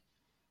way.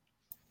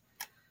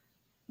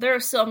 There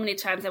are so many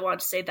times I want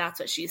to say that's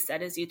what she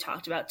said as you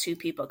talked about two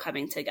people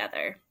coming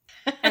together.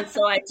 And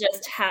so I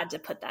just had to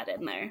put that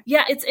in there.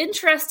 Yeah, it's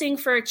interesting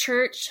for a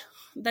church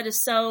that is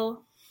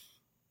so...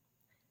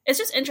 It's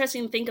just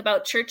interesting to think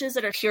about churches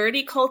that are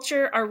purity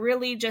culture are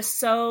really just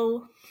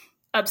so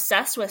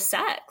obsessed with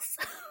sex.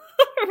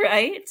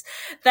 Right?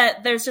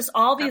 That there's just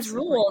all these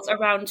Absolutely. rules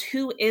around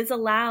who is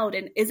allowed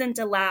and isn't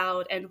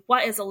allowed and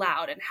what is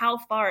allowed and how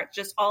far,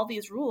 just all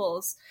these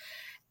rules.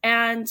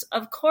 And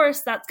of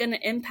course, that's going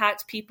to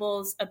impact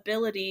people's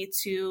ability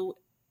to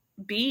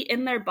be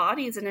in their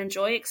bodies and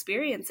enjoy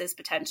experiences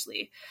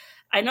potentially.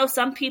 I know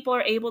some people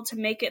are able to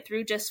make it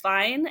through just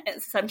fine.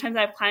 And sometimes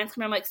I have clients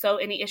come in, I'm like, so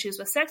any issues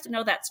with sex?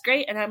 No, that's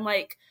great. And I'm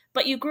like,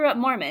 but you grew up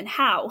Mormon.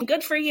 How?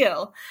 Good for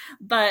you.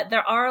 But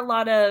there are a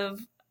lot of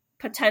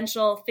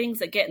potential things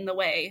that get in the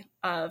way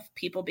of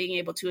people being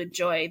able to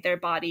enjoy their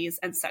bodies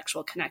and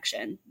sexual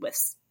connection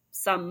with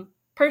some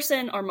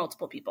person or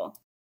multiple people.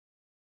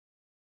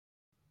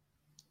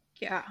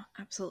 Yeah,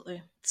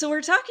 absolutely. So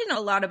we're talking a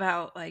lot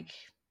about like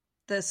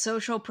the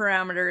social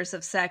parameters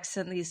of sex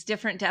and these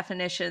different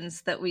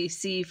definitions that we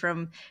see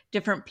from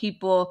different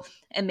people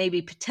and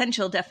maybe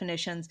potential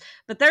definitions,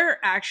 but there are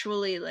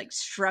actually like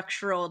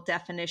structural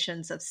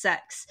definitions of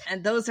sex.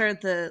 And those are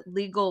the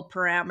legal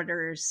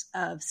parameters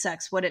of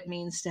sex, what it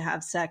means to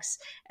have sex.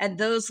 And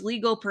those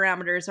legal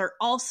parameters are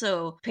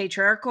also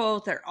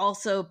patriarchal. They're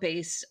also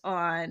based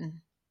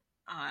on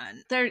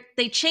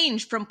they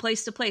change from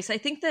place to place. I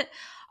think that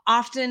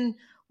often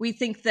we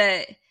think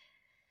that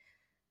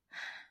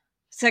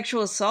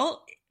sexual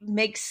assault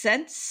makes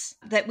sense,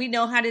 that we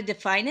know how to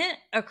define it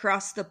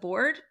across the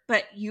board,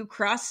 but you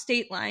cross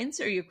state lines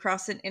or you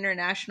cross an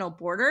international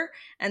border,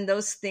 and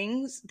those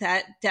things,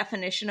 that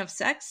definition of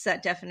sex,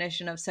 that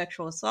definition of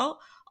sexual assault,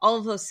 all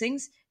of those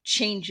things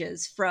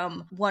changes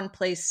from one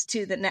place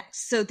to the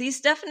next. So these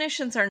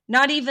definitions are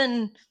not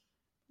even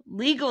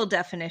legal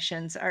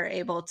definitions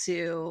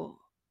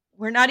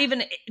we're not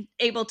even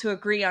able to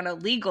agree on a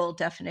legal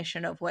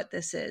definition of what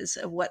this is,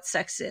 of what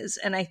sex is.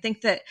 And I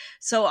think that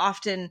so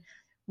often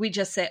we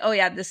just say, oh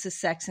yeah, this is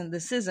sex and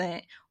this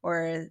isn't,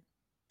 or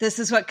this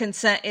is what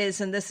consent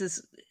is and this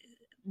is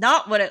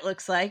not what it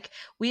looks like.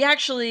 We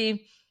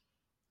actually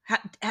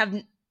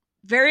have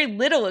very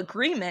little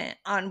agreement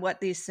on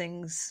what these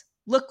things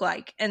look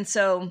like. And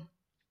so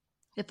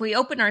if we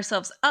open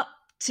ourselves up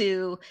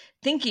to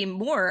thinking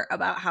more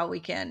about how we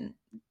can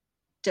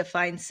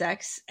define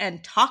sex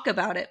and talk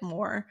about it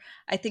more,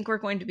 I think we're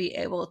going to be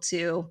able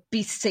to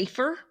be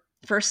safer.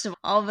 First of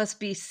all of us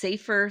be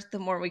safer the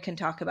more we can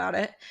talk about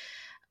it,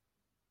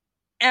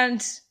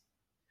 and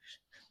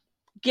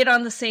get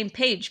on the same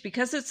page.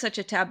 Because it's such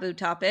a taboo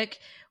topic,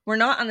 we're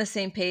not on the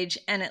same page,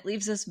 and it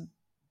leaves us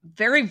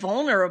very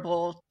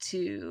vulnerable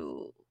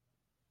to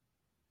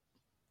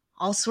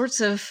all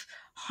sorts of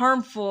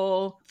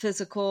harmful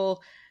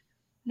physical,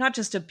 not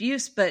just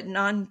abuse, but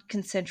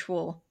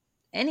non-consensual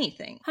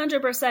anything.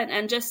 100%.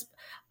 And just,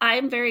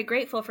 I'm very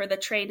grateful for the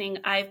training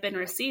I've been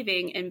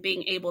receiving and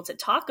being able to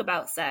talk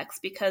about sex,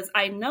 because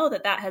I know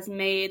that that has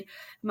made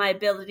my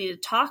ability to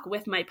talk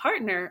with my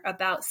partner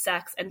about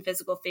sex and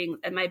physical things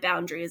and my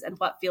boundaries and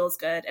what feels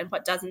good and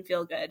what doesn't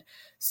feel good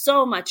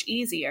so much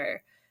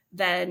easier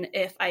than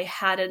if I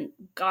hadn't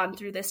gone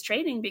through this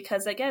training.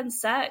 Because again,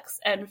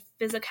 sex and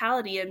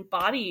physicality and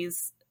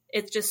bodies,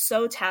 it's just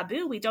so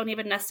taboo. We don't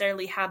even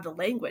necessarily have the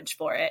language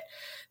for it.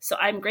 So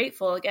I'm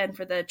grateful again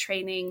for the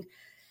training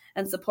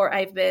and support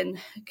I've been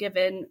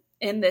given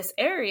in this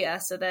area,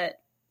 so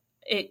that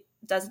it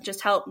doesn't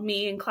just help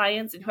me and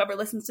clients and whoever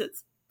listens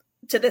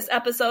to this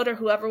episode or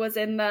whoever was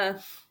in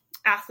the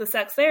Ask the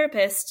Sex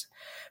Therapist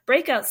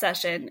breakout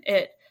session.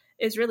 It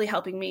is really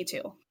helping me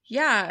too.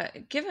 Yeah.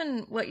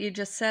 Given what you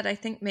just said, I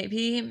think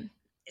maybe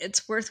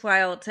it's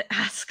worthwhile to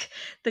ask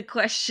the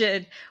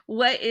question,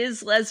 what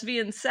is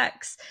lesbian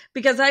sex?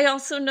 Because I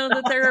also know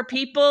that there are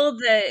people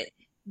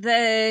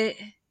that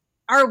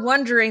are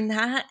wondering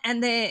that,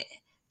 and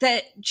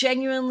that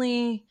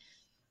genuinely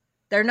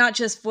they're not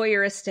just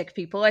voyeuristic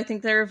people. I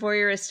think there are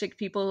voyeuristic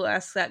people who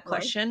ask that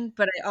question, right.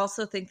 But I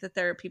also think that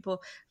there are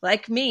people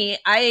like me.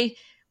 I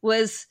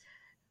was,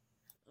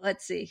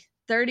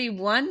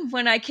 31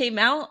 when I came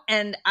out,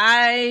 and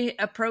I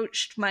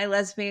approached my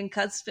lesbian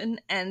cousin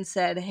and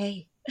said,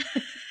 hey,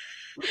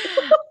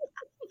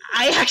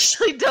 I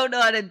actually don't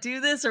know how to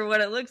do this or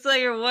what it looks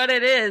like or what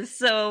it is.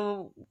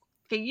 So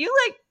can you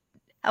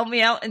help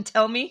me out and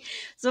tell me?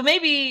 So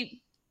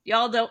maybe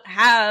y'all don't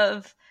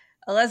have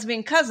a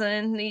lesbian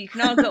cousin. You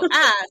can all go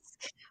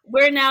ask.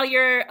 We're now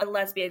your a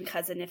lesbian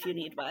cousin if you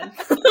need one.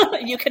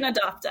 You can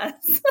adopt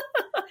us.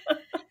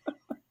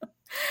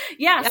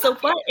 Yeah, so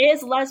what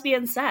is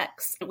lesbian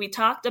sex? We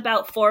talked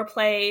about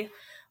foreplay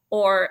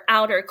or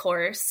outer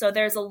course. So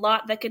there's a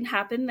lot that can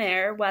happen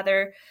there,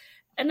 whether,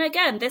 and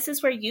again, this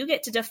is where you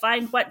get to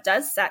define what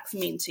does sex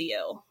mean to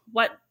you?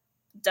 What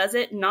does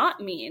it not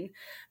mean?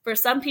 For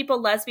some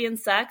people, lesbian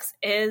sex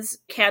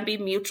can be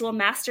mutual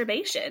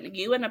masturbation.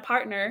 You and a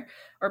partner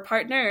or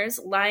partners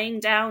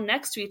lying down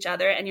next to each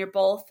other, and you're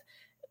both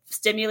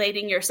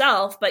stimulating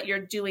yourself, but you're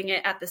doing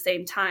it at the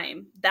same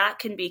time. That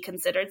can be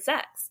considered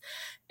sex.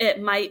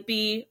 It might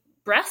be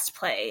breast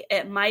play.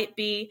 It might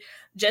be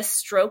just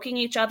stroking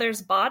each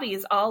other's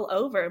bodies all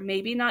over,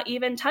 maybe not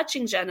even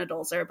touching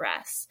genitals or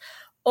breasts.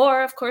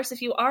 Or, of course,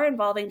 if you are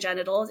involving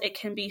genitals, it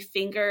can be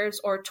fingers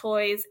or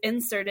toys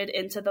inserted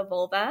into the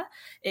vulva.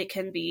 It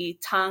can be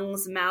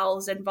tongues,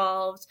 mouths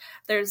involved.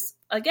 There's,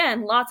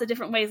 again, lots of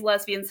different ways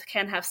lesbians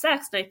can have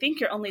sex, and I think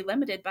you're only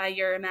limited by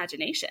your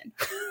imagination.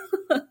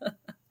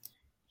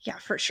 Yeah,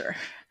 for sure.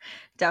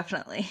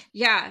 Definitely.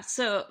 Yeah,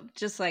 so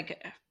just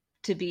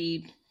to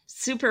be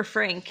super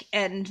frank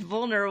and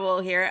vulnerable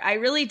here, I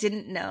really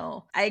didn't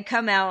know. I had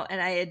come out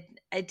and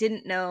I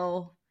didn't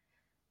know.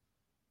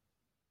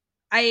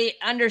 I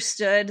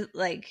understood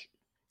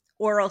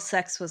oral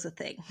sex was a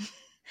thing,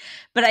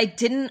 but I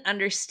didn't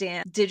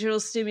understand digital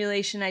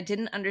stimulation. I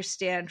didn't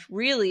understand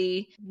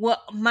really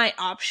what my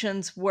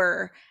options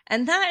were.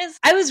 And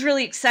I was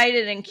really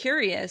excited and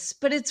curious,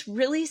 but it's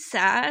really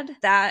sad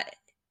that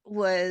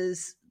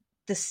was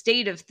the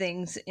state of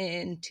things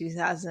in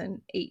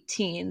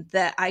 2018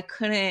 that I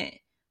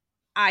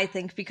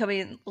think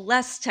becoming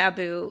less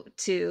taboo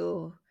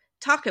to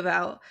talk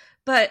about.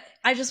 But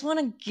I just want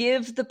to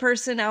give the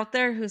person out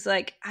there who's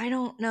I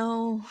don't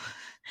know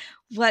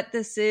what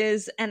this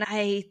is, and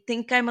I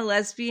think I'm a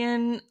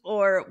lesbian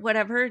or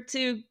whatever,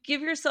 to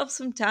give yourself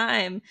some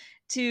time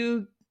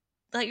to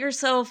let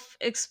yourself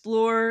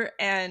explore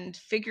and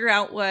figure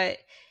out what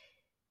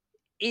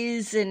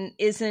is and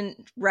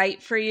isn't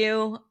right for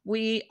you.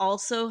 We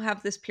also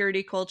have this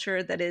purity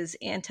culture that is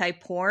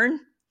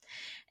anti-porn.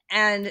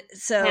 And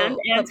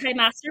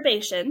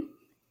anti-masturbation.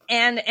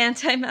 And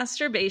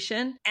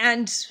anti-masturbation.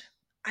 And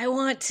I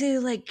want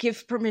to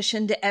give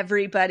permission to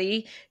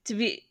everybody to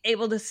be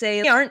able to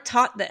say, we aren't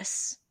taught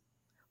this.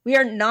 We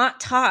are not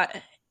taught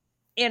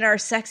in our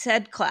sex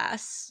ed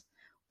class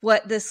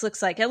what this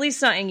looks like, at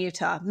least not in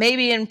Utah.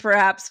 Maybe in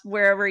perhaps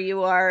wherever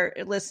you are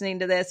listening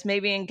to this,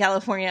 maybe in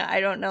California,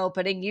 I don't know.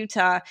 But in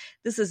Utah,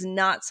 this is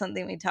not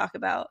something we talk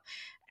about.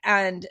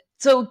 And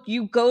so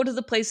you go to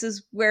the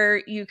places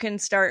where you can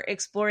start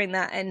exploring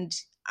that. And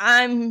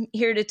I'm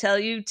here to tell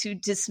you to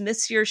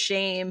dismiss your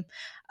shame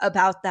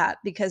about that,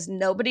 because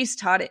nobody's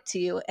taught it to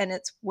you, and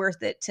it's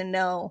worth it to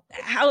know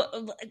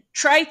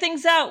try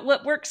things out,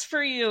 what works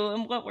for you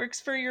and what works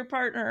for your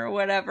partner or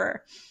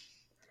whatever.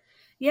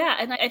 Yeah,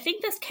 and I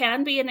think this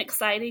can be an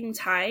exciting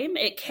time.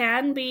 It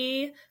can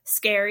be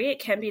scary. It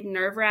can be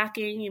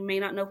nerve-wracking. You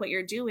may not know what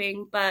you're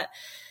doing, but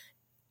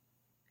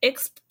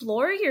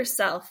explore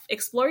yourself,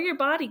 explore your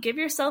body, give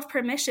yourself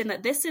permission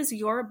that this is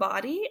your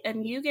body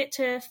and you get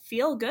to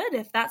feel good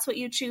if that's what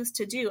you choose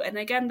to do. And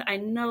again, I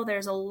know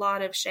there's a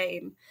lot of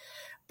shame,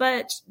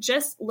 but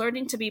just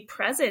learning to be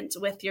present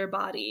with your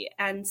body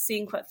and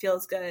seeing what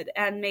feels good,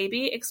 and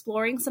maybe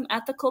exploring some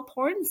ethical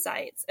porn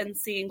sites and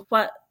seeing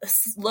what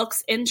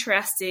looks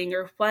interesting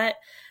or what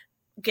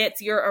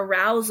gets your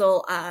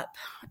arousal up,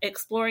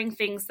 exploring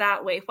things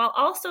that way, while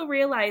also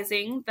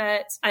realizing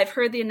that I've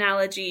heard the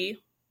analogy,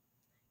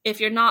 if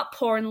you're not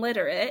porn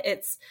literate,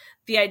 it's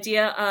the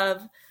idea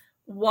of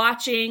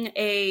watching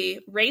a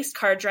race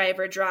car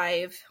driver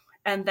drive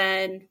and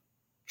then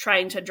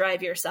trying to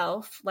drive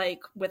yourself,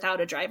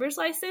 without a driver's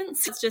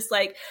license. It's just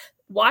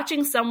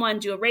watching someone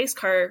do a race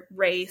car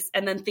race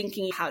and then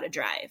thinking how to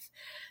drive.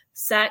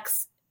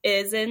 Sex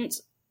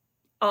isn't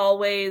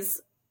always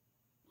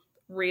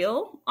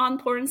real on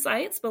porn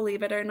sites,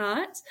 believe it or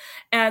not.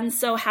 And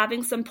so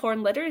having some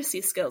porn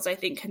literacy skills, I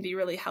think, can be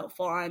really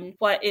helpful on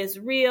what is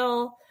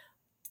real,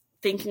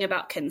 thinking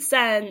about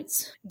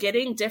consent,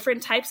 getting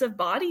different types of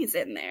bodies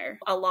in there.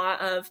 A lot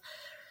of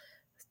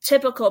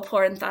typical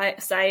porn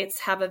sites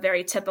have a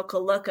very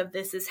typical look of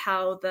this is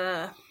how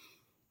the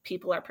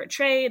people are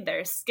portrayed.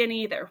 They're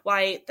skinny, they're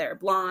white, they're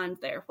blonde,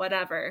 they're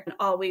whatever. And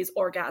always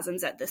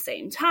orgasms at the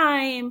same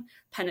time.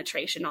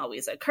 Penetration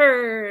always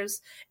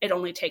occurs. It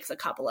only takes a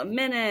couple of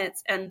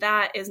minutes. And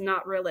that is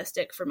not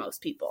realistic for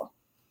most people.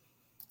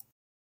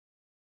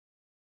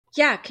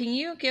 Yeah, can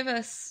you give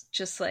us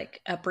just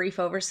like a brief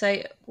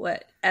oversight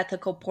what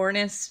ethical porn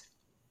is?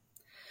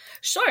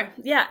 Sure.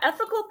 Yeah.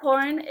 Ethical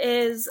porn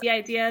is the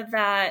idea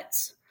that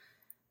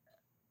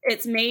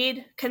it's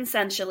made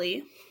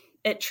consensually.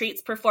 It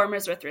treats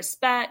performers with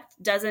respect,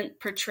 doesn't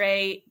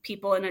portray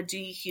people in a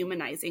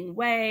dehumanizing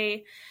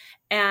way,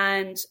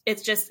 and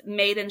it's just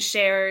made and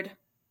shared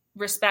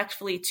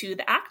respectfully to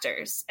the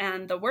actors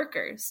and the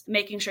workers,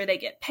 making sure they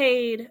get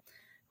paid,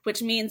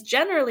 which means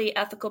generally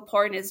ethical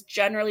porn is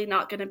generally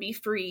not going to be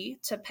free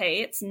to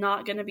pay. It's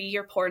not going to be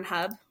your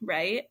Pornhub,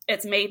 right?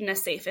 It's made in a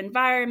safe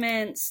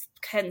environment.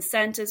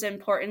 Consent is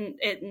important.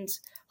 And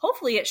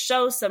hopefully it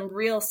shows some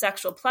real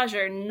sexual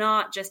pleasure,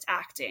 not just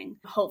acting.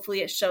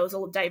 Hopefully it shows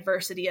a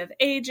diversity of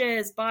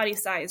ages, body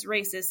size,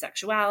 races,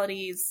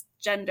 sexualities,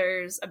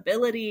 genders,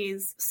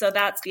 abilities. So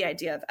that's the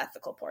idea of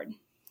ethical porn.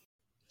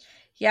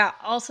 Yeah,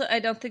 also, I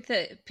don't think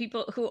that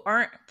people who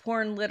aren't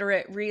porn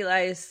literate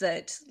realize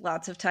that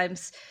lots of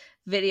times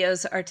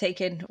videos are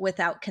taken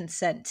without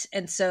consent.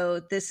 And so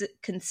this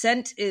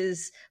consent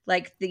is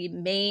like the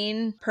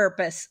main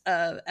purpose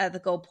of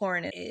ethical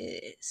porn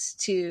is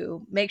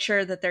to make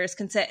sure that there's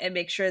consent and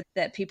make sure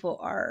that people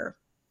are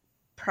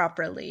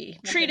properly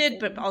treated,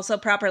 but also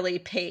properly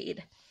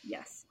paid.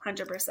 Yes,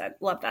 100%.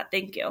 Love that.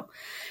 Thank you.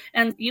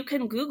 And you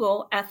can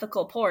Google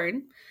ethical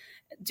porn,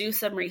 do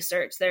some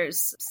research.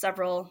 There's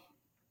several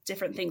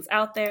different things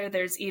out there.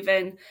 There's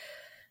even,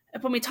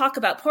 when we talk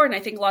about porn, I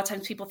think a lot of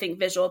times people think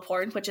visual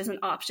porn, which is an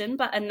option,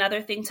 but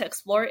another thing to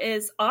explore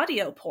is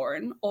audio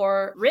porn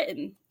or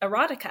written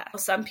erotica.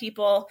 Some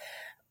people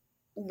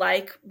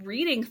like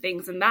reading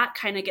things and that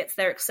kind of gets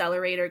their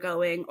accelerator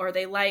going, or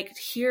they like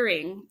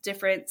hearing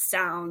different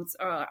sounds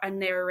or a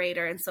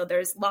narrator. And so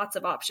there's lots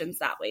of options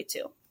that way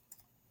too.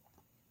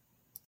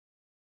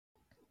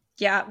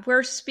 Yeah,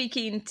 we're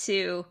speaking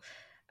to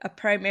a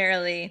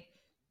primarily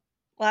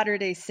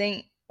Latter-day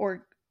Saint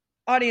or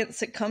audience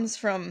that comes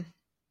from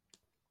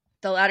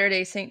the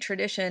Latter-day Saint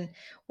tradition,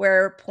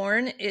 where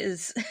porn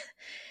is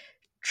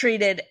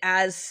treated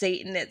as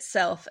Satan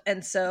itself.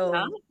 And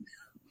so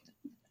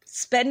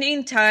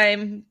spending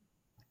time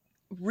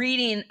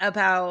reading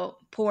about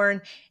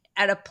porn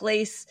at a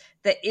place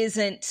that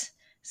isn't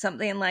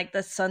something like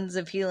the Sons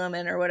of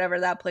Helaman or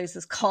whatever that place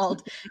is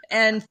called,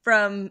 and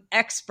from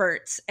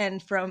experts and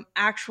from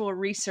actual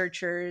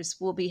researchers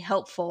will be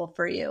helpful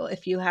for you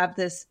if you have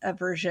this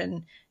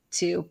aversion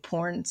to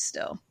porn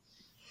still.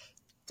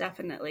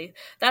 Definitely.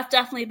 That's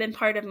definitely been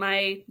part of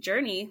my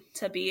journey,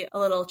 to be a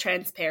little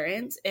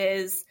transparent,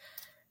 is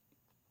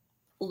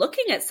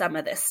looking at some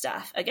of this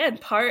stuff. Again,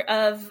 part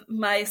of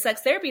my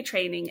sex therapy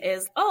training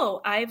is,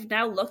 I've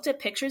now looked at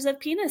pictures of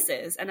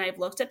penises, and I've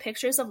looked at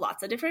pictures of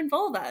lots of different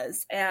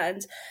vulvas,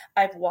 and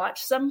I've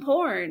watched some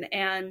porn.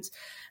 And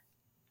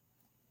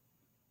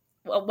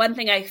one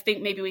thing I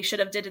think maybe we should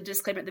have did a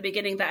disclaimer at the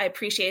beginning that I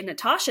appreciate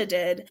Natasha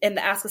did in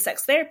the Ask a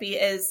Sex Therapy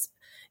is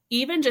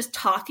even just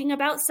talking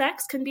about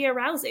sex can be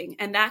arousing,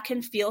 and that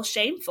can feel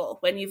shameful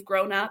when you've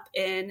grown up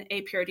in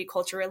a purity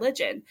culture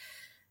religion.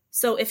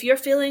 So if you're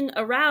feeling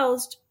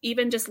aroused,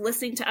 even just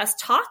listening to us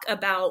talk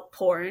about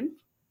porn,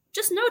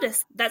 just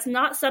notice that's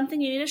not something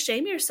you need to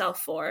shame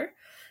yourself for.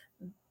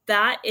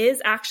 That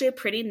is actually a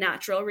pretty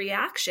natural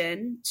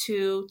reaction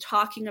to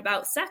talking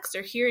about sex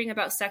or hearing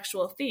about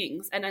sexual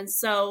things. And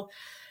so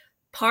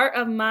part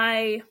of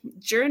my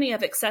journey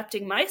of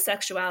accepting my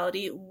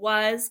sexuality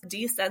was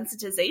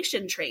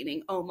desensitization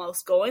training,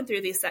 almost going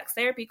through these sex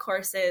therapy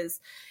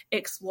courses,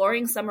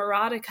 exploring some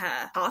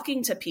erotica,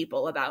 talking to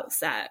people about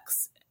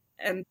sex.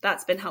 And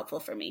that's been helpful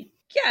for me.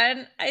 Yeah,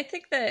 and I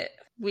think that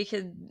we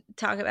could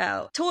talk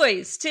about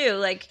toys too.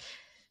 Like,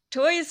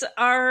 toys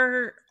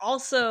are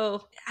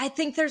also, I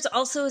think there's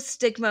also a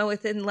stigma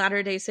within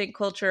Latter-day Saint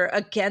culture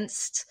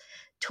against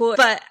toys.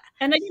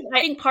 And again, I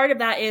think part of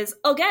that is,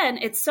 again,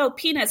 it's so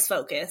penis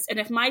focused. And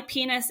if my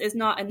penis is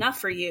not enough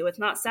for you, it's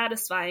not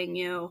satisfying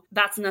you,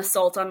 that's an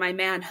assault on my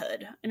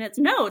manhood. And it's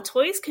no,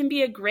 toys can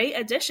be a great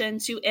addition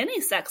to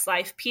any sex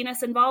life,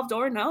 penis involved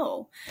or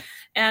no.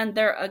 And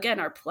there, again,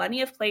 are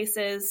plenty of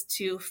places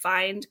to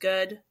find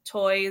good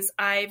toys.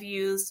 I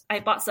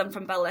bought some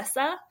from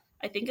Bellissa,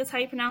 I think is how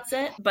you pronounce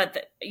it.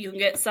 But you can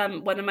get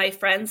some, one of my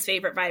friend's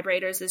favorite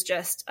vibrators is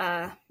just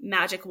a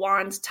magic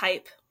wand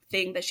type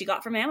thing that she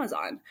got from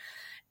Amazon.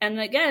 And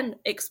again,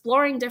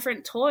 exploring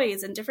different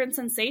toys and different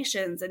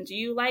sensations. And do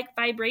you like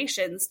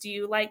vibrations? Do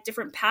you like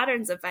different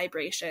patterns of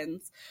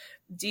vibrations?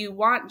 Do you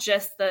want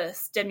just the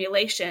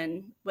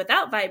stimulation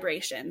without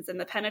vibrations and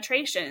the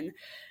penetration?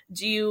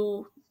 Do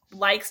you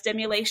like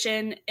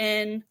stimulation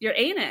in your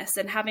anus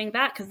and having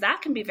that, because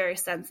that can be very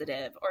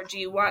sensitive? Or do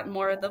you want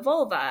more of the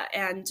vulva?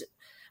 And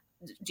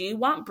do you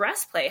want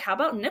breast play? How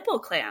about nipple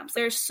clamps?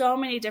 There's so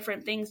many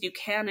different things you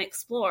can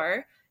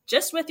explore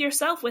just with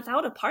yourself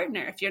without a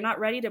partner if you're not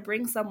ready to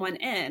bring someone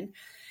in.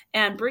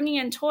 And bringing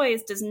in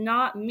toys does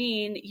not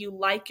mean you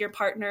like your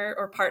partner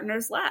or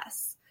partners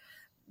less.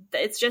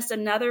 It's just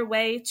another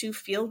way to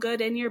feel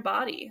good in your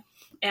body.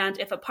 And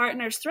if a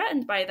partner is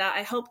threatened by that,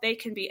 I hope they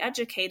can be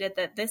educated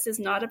that this is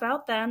not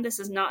about them. This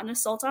is not an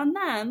assault on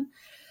them.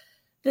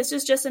 This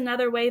is just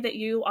another way that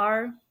you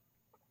are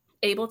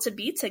able to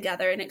be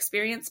together and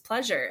experience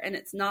pleasure, and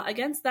it's not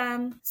against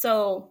them.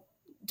 So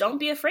don't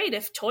be afraid.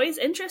 If toys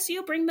interest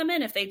you, bring them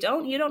in. If they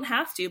don't, you don't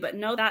have to, but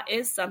know that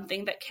is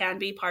something that can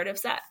be part of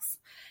sex.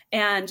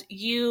 And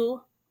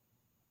you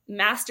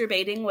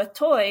masturbating with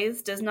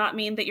toys does not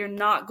mean that you're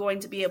not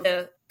going to be able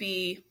to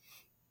be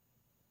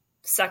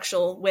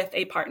sexual with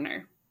a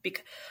partner,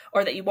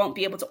 or that you won't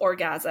be able to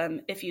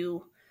orgasm if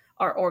you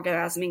are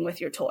orgasming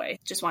with your toy.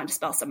 Just wanted to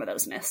dispel some of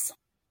those myths.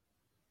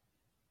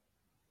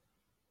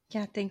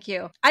 Yeah, thank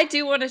you. I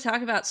do want to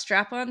talk about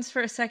strap-ons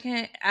for a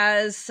second.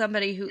 As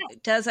somebody who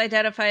does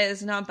identify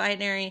as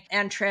non-binary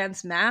and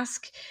trans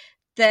masc,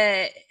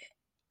 that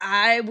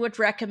I would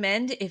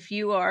recommend, if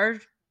you are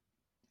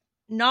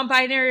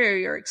non-binary or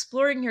you're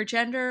exploring your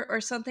gender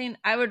or something,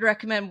 I would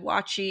recommend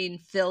watching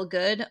Feel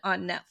Good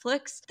on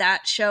Netflix.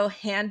 That show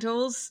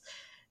handles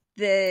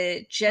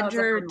the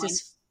gender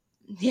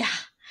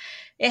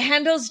it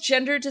handles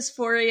gender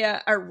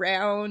dysphoria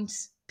around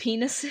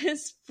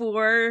penises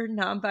for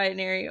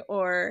non-binary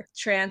or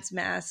trans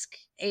masc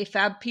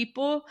AFAB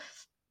people.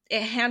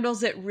 It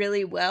handles it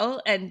really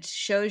well and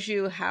shows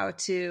you how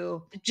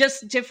to,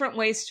 just different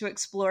ways to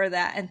explore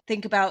that and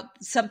think about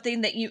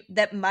something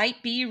that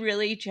might be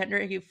really gender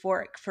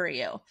euphoric for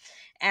you,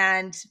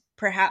 and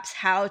perhaps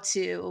how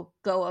to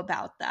go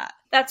about that.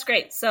 That's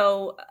great.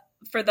 So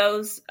for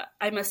those,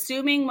 I'm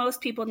assuming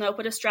most people know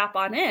what a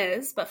strap-on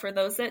is, but for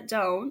those that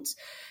don't,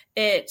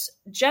 it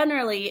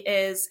generally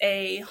is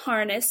a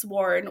harness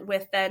worn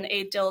with then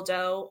a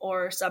dildo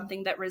or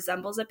something that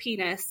resembles a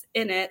penis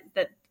in it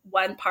that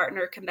one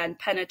partner can then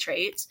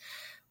penetrate.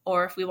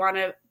 Or if we want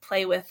to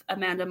play with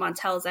Amanda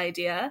Montell's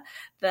idea,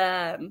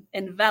 the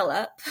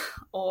envelope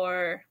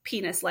or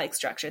penis-like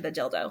structure, the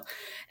dildo.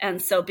 And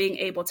so being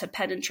able to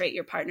penetrate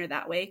your partner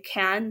that way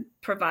can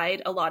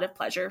provide a lot of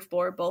pleasure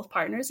for both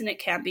partners, and it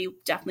can be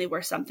definitely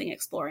worth something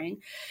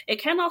exploring. It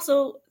can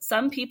also,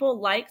 some people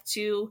like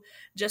to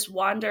just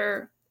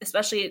wander,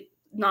 especially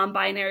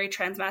non-binary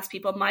trans masc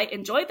people might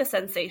enjoy the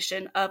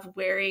sensation of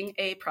wearing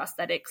a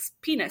prosthetic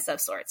penis of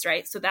sorts,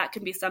 right? So that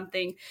can be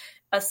something,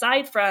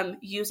 aside from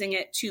using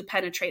it to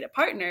penetrate a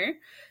partner,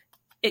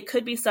 it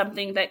could be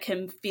something that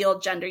can feel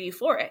gender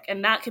euphoric.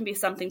 And that can be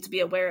something to be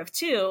aware of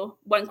too.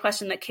 One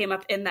question that came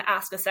up in the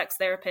Ask a Sex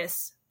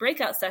Therapist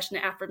breakout session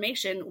at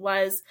Affirmation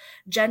was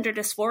gender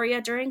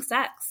dysphoria during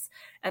sex.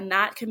 And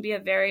that can be a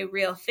very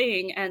real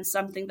thing, and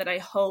something that I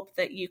hope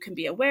that you can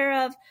be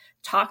aware of,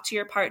 talk to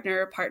your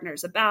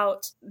partners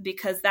about,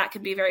 because that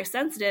can be very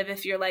sensitive.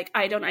 If you're like,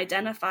 I don't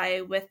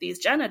identify with these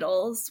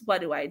genitals,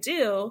 what do I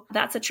do?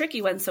 That's a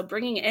tricky one. So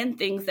bringing in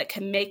things that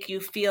can make you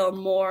feel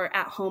more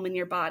at home in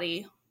your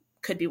body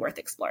could be worth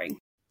exploring.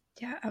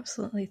 Yeah,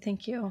 absolutely.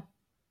 Thank you.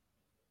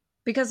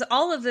 Because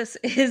all of this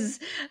is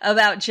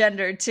about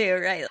gender too,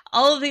 right?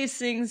 All of these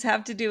things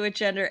have to do with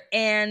gender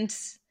and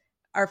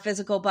our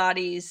physical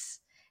bodies,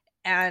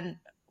 and,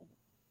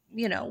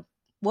 you know,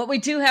 what we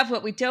do have,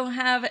 what we don't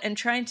have, and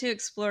trying to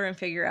explore and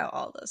figure out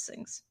all those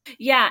things.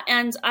 Yeah.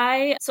 And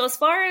so as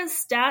far as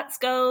stats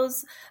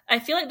goes, I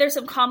feel like there's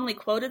some commonly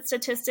quoted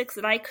statistics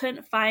that I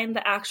couldn't find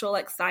the actual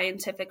like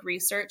scientific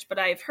research, but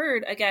I've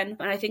heard, again,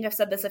 and I think I've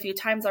said this a few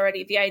times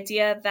already, the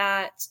idea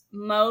that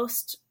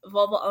most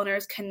vulva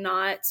owners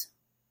cannot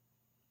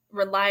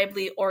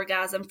reliably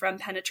orgasm from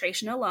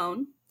penetration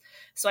alone.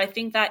 So I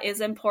think that is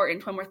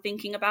important when we're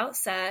thinking about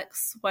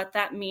sex, what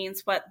that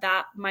means, what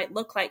that might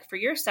look like for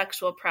your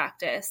sexual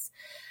practice,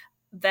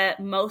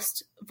 that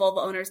most vulva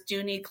owners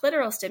do need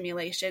clitoral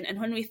stimulation. And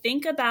when we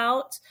think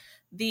about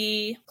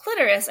the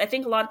clitoris, I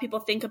think a lot of people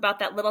think about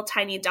that little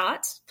tiny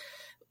dot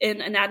in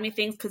anatomy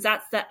things because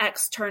that's the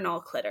external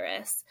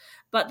clitoris.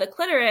 But the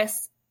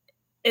clitoris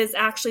is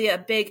actually a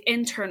big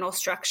internal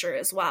structure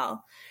as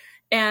well.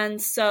 And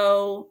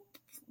so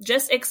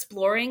just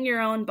exploring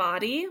your own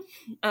body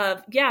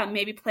of,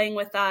 maybe playing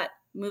with that,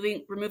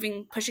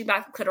 removing, pushing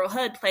back the clitoral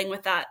hood, playing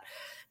with that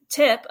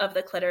tip of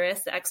the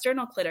clitoris, the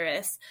external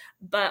clitoris,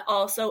 but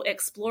also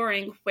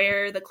exploring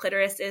where the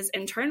clitoris is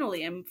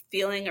internally and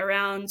feeling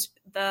around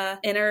the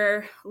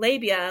inner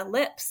labia,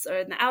 lips, or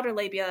in the outer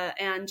labia,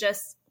 and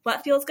just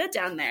what feels good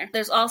down there.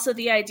 There's also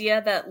the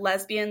idea that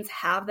lesbians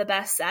have the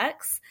best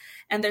sex.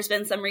 And there's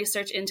been some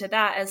research into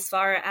that, as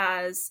far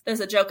as, there's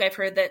a joke I've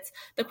heard that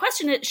the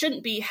question, it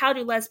shouldn't be how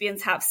do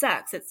lesbians have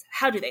sex? It's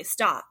how do they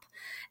stop?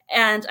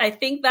 And I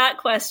think that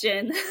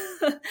question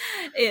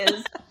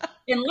is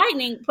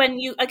enlightening when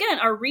you, again,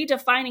 are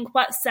redefining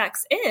what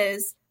sex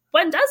is.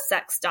 When does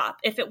sex stop?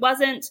 If it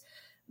wasn't,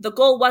 the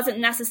goal wasn't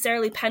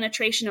necessarily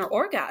penetration or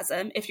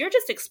orgasm. If you're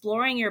just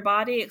exploring your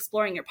body,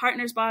 exploring your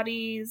partner's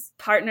bodies,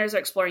 partners are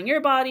exploring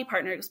your body,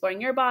 partner exploring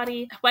your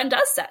body, when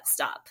does sex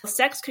stop?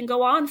 Sex can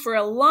go on for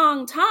a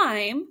long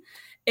time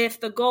if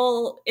the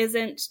goal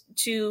isn't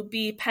to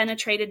be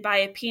penetrated by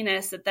a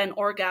penis that then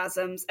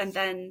orgasms and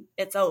then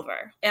it's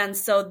over. And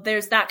so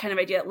there's that kind of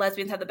idea that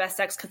lesbians have the best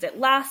sex because it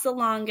lasts the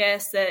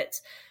longest, that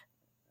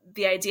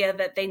the idea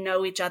that they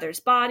know each other's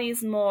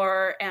bodies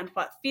more and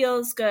what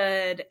feels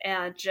good,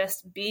 and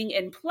just being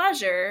in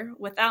pleasure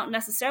without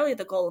necessarily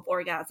the goal of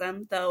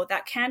orgasm, though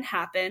that can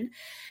happen.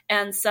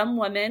 And some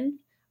women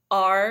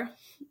are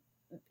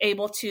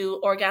able to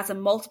orgasm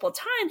multiple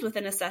times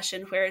within a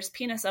session, whereas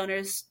penis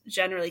owners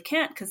generally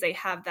can't because they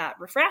have that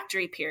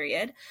refractory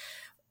period.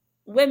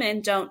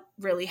 Women don't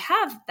really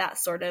have that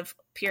sort of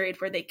period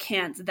where they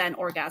can't then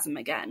orgasm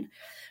again.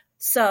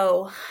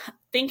 So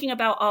thinking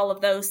about all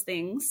of those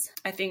things,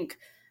 I think,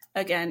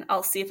 again,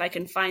 I'll see if I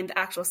can find the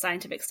actual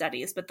scientific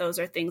studies, but those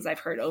are things I've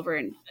heard over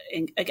and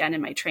again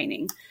in my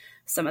training,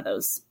 some of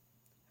those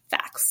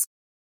facts.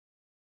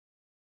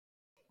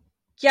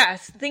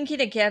 Yes,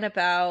 thinking again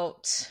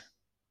about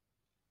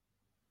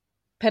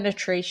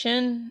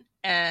penetration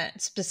and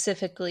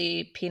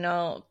specifically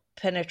penile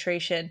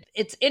penetration,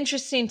 it's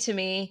interesting to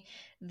me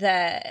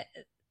that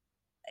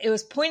it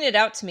was pointed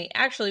out to me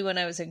actually when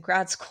I was in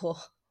grad school,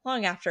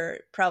 long after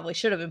it probably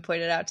should have been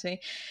pointed out to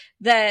me,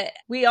 that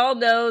we all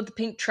know the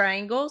pink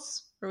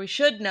triangles, or we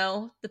should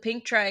know the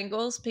pink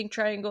triangles. Pink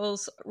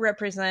triangles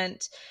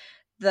represent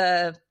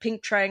the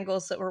pink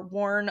triangles that were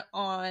worn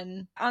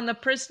on the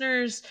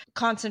prisoners'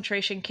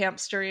 concentration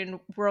camps during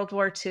World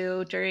War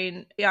II,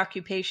 during the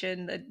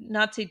occupation, the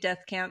Nazi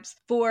death camps,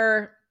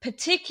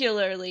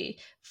 particularly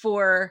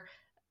for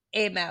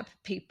AMAP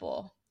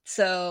people.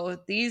 So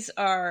these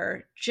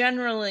are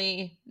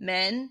generally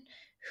men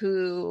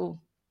who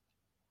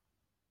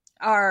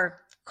are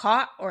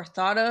caught or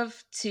thought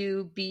of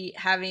to be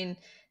having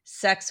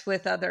sex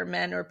with other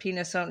men or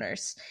penis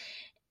owners.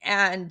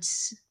 And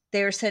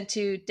they were sent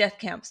to death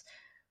camps.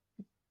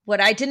 What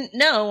I didn't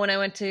know when I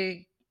went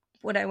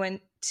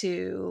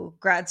to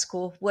grad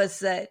school was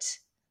that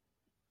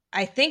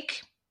I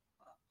think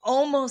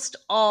almost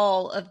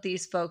all of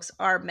these folks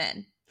are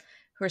men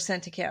who are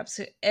sent to camps.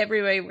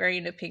 Everybody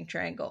wearing a pink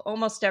triangle.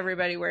 Almost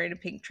everybody wearing a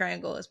pink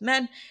triangle is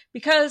men,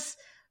 because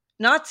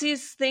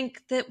Nazis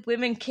think that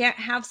women can't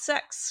have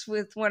sex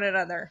with one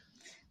another.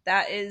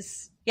 That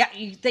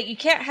you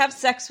can't have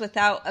sex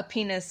without a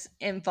penis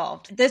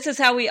involved. This is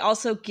how we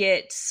also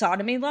get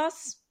sodomy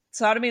laws.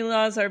 Sodomy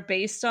laws are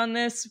based on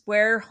this.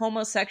 Where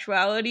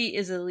homosexuality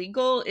is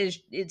illegal,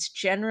 it's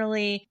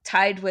generally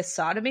tied with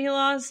sodomy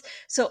laws.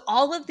 So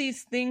all of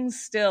these things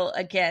still,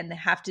 again,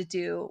 have to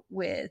do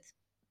with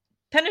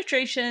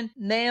penetration,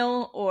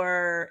 male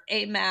or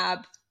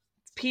AMAB,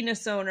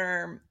 penis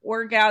owner,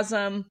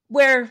 orgasm,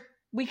 where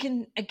we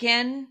can,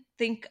 again,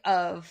 think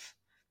of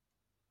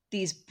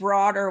these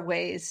broader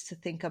ways to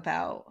think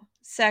about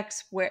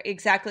sex, where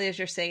exactly as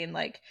you're saying,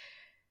 like,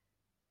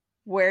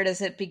 where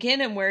does it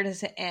begin and where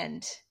does it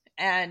end?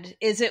 And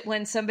is it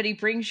when somebody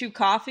brings you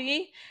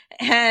coffee?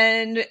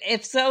 And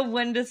if so,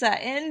 when does that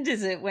end?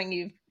 Is it when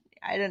you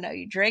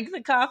drank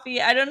the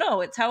coffee? I don't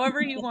know. It's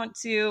however you want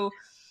to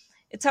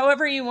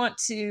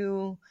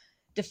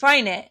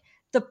define it.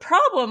 The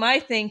problem, I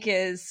think,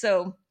 is,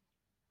 so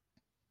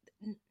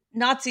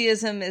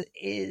Nazism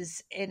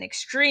is an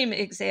extreme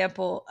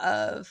example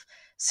of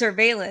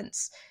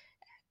surveillance.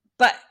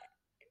 But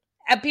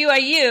at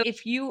BYU,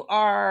 if you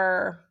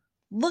are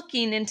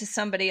looking into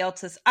somebody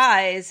else's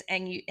eyes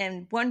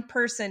and one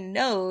person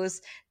on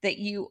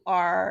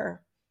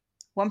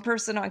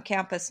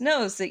campus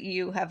knows that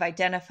you have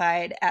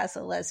identified as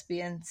a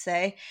lesbian,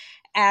 say,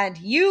 and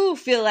you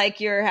feel like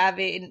you're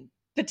having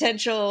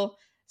potential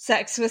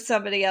sex with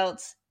somebody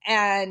else,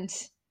 and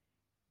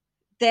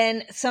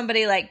then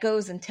somebody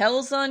goes and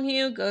tells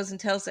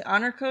the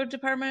honor code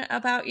department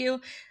about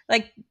you,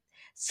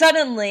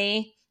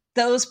 suddenly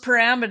those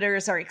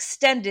parameters are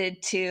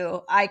extended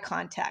to eye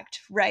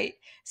contact, right?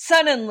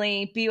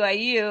 Suddenly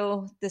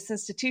BYU, this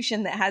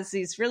institution that has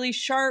these really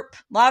sharp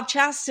law of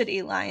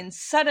chastity lines,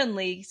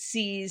 suddenly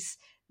sees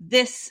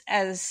this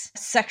as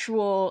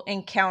sexual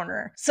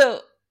encounter.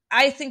 So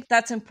I think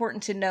that's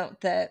important to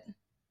note, that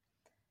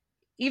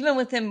even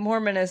within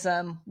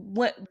Mormonism,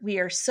 what we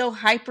are so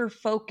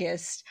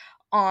hyper-focused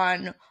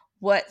on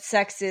what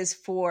sex is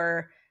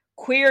for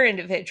queer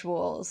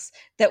individuals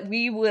that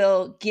we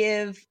will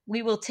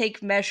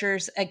take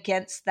measures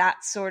against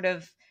that sort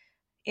of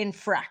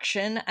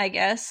infraction, I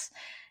guess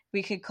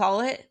we could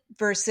call it,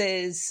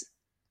 versus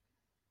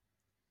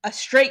a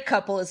straight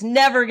couple is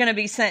never going to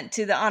be sent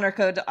to the honor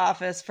code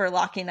office for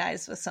locking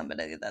eyes with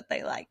somebody that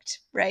they liked,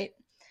 right?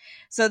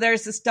 So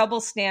there's this double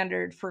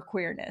standard for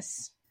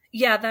queerness.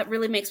 Yeah, that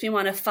really makes me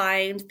want to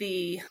find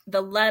the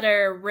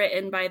letter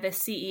written by the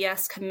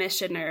CES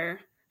commissioner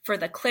for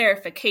the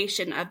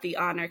clarification of the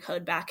honor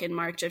code back in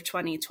March of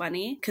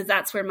 2020, because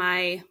that's where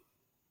I'm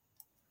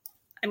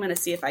going to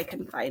see if I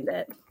can find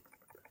it.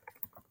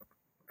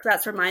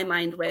 That's where my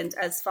mind went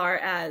as far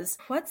as,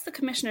 what's the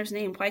commissioner's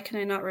name? Why can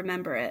I not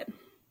remember it?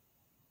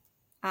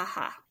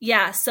 Aha.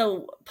 Yeah,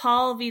 so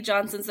Paul V.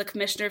 Johnson's the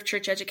commissioner of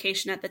church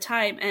education at the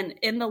time, and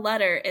in the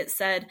letter it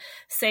said,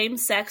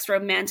 same-sex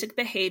romantic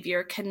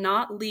behavior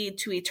cannot lead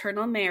to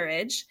eternal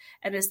marriage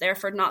and is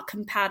therefore not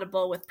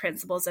compatible with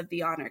principles of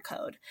the honor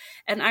code.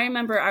 And I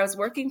remember I was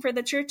working for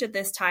the church at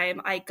this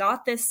time. I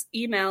got this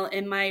email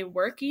in my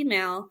work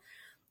email,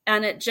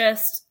 and it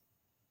just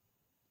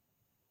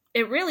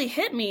it really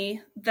hit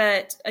me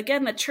that,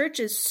 again, the church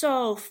is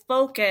so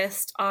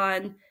focused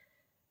on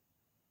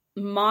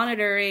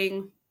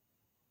monitoring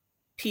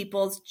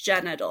people's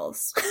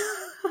genitals.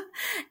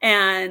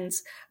 And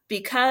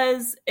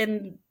because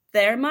in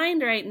their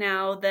mind right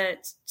now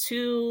that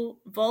two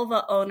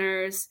vulva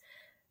owners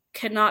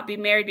cannot be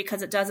married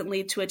because it doesn't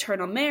lead to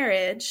eternal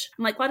marriage,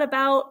 I'm like, what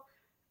about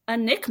a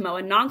NICMO,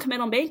 a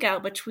non-committal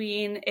makeout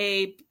between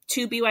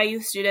two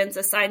BYU students,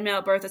 assigned male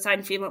at birth,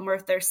 assigned female at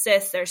birth, they're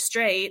cis, they're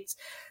straight?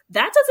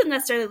 That doesn't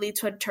necessarily lead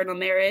to eternal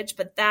marriage,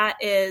 but that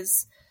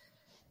is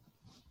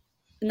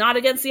not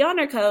against the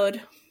honor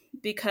code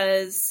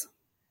because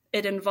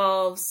it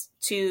involves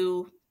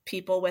two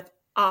people with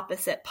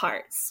opposite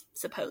parts,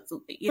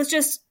 supposedly. It was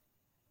just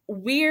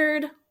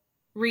weird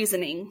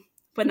reasoning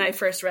when I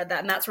first read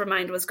that, and that's where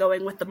mine was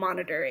going with the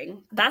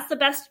monitoring. That's the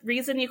best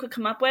reason you could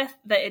come up with,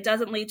 that it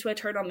doesn't lead to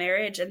eternal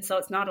marriage, and so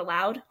it's not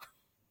allowed.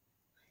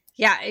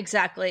 Yeah,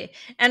 exactly.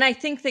 And I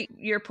think that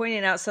you're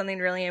pointing out something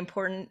really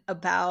important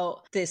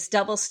about this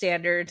double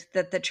standard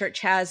that the church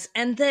has,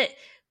 and that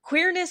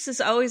queerness is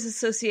always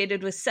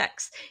associated with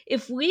sex.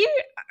 If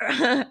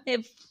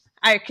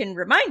I can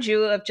remind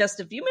you of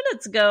just a few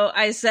minutes ago,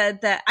 I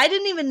said that I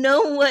didn't even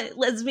know what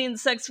lesbian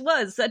sex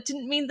was. That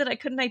didn't mean that I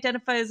couldn't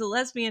identify as a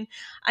lesbian.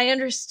 I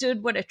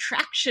understood what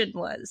attraction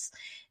was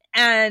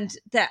and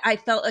that I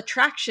felt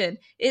attraction.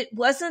 It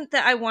wasn't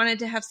that I wanted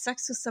to have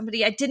sex with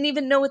somebody. I didn't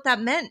even know what that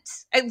meant.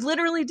 I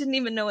literally didn't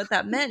even know what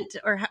that meant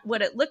or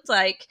what it looked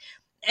like.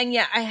 And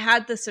yet I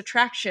had this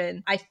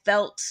attraction. I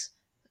felt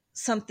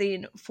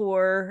something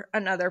for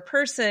another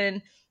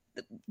person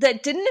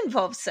that didn't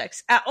involve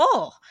sex at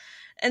all.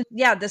 And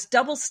yeah, this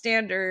double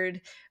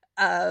standard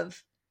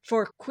of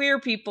for queer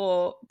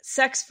people,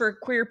 sex for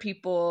queer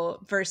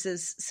people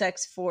versus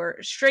sex for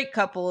straight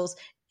couples,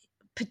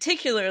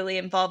 particularly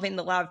involving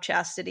the law of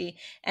chastity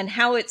and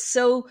how it's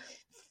so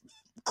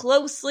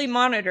closely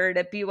monitored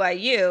at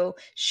BYU,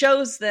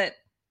 shows that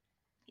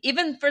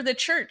even for the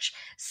church,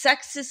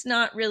 sex is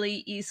not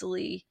really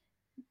easily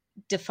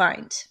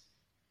defined.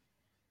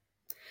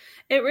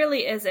 It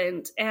really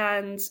isn't.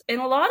 And in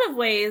a lot of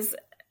ways,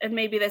 and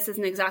maybe this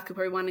isn't exactly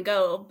where we want to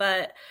go,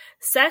 but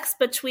sex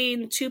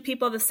between two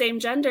people of the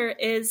same gender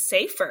is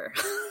safer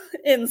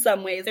in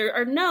some ways. There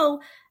are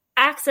no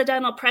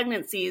accidental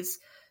pregnancies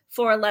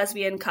for a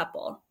lesbian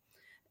couple.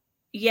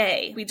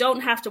 Yay. We don't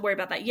have to worry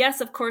about that.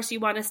 Yes, of course, you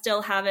want to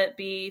still have it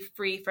be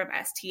free from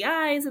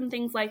STIs and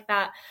things like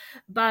that,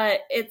 but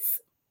it's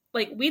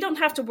like we don't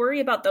have to worry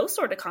about those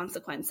sort of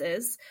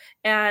consequences.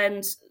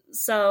 And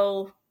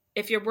so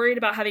if you're worried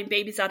about having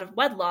babies out of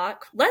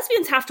wedlock,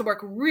 lesbians have to work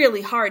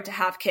really hard to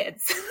have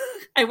kids.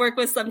 I work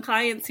with some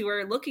clients who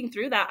are looking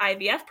through that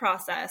IVF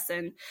process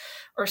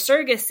or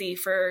surrogacy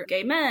for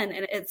gay men.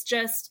 And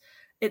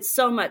it's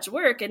so much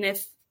work. And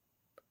if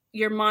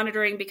you're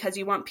monitoring because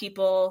you want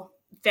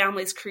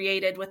families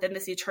created within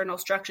this eternal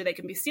structure that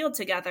can be sealed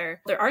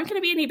together, there aren't going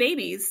to be any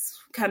babies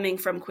coming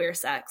from queer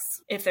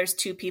sex. If there's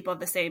two people of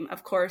the same,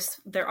 of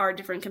course, there are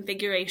different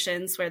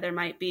configurations where there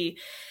might be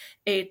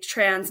a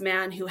trans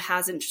man who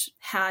hasn't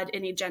had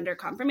any gender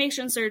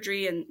confirmation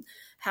surgery and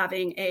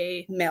having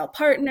a male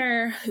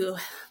partner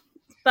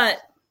but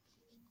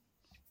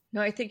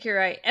no, I think you're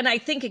right. And I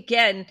think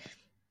again,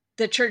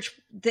 the church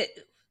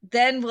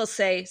then will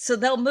say, so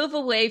they'll move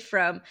away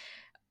from,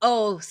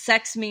 oh,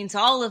 sex means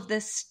all of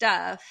this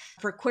stuff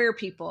for queer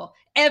people.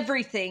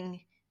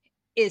 Everything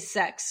is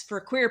sex for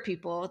queer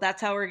people.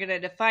 That's how we're going to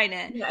define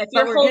it. Yeah, if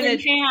you're holding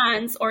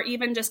hands or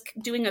even just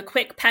doing a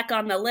quick peck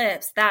on the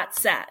lips, that's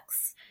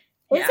sex.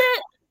 Is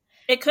it?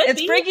 It could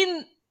be.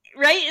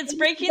 It's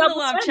breaking the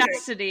law of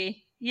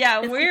chastity.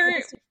 Yeah,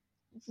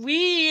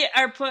 we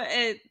are put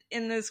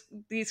in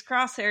these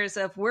crosshairs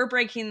of we're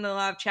breaking the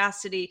law of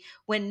chastity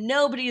when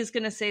nobody is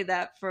going to say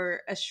that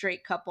for a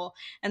straight couple.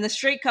 And the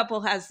straight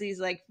couple has these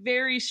like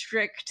very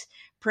strict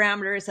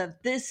parameters of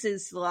this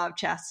is the law of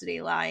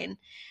chastity line.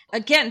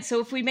 Again,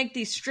 so if we make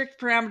these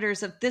strict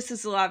parameters of this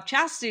is the law of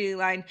chastity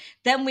line,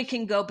 then we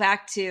can go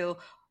back to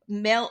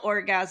male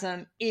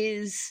orgasm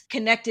is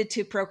connected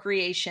to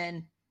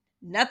procreation.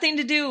 Nothing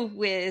to do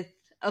with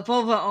a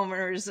vulva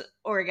owner's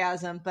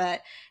orgasm, but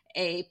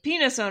a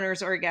penis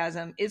owner's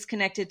orgasm is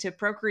connected to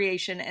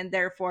procreation, and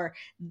therefore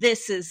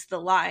this is the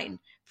line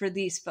for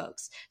these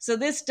folks. So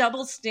this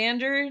double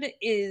standard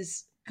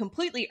is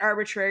completely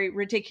arbitrary,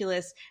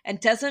 ridiculous, and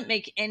doesn't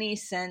make any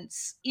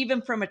sense,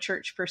 even from a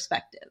church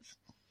perspective.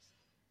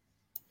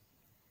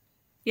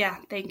 Yeah,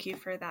 thank you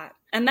for that.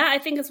 And that, I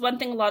think, is one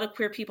thing a lot of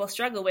queer people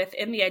struggle with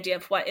in the idea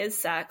of what is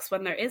sex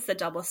when there is the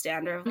double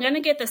standard. I'm going to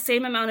get the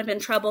same amount of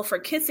trouble for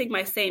kissing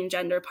my same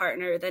gender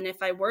partner than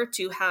if I were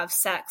to have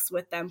sex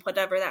with them,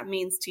 whatever that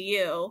means to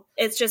you.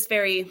 It's just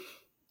very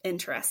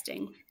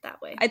interesting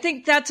that way. I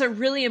think that's a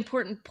really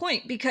important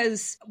point,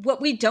 because what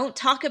we don't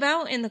talk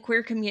about in the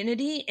queer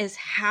community is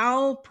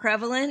how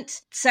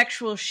prevalent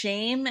sexual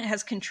shame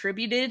has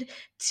contributed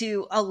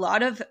to a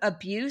lot of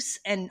abuse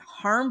and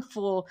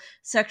harmful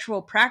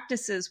sexual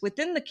practices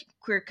within the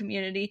queer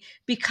community,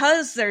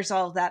 because there's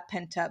all that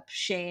pent up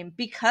shame,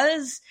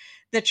 because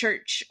the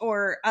church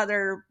or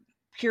other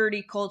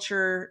purity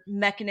culture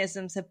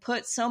mechanisms have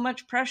put so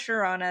much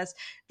pressure on us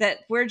that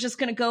we're just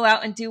going to go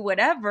out and do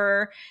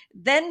whatever,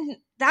 then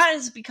that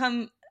has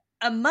become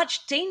a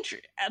much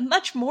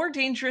more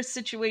dangerous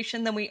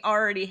situation than we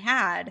already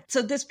had.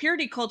 So this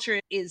purity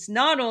culture is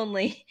not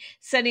only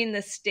setting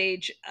the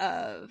stage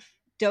of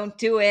don't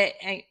do it,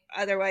 and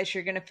otherwise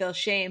you're going to feel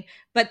shame,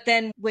 but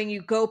then when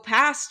you go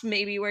past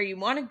maybe where you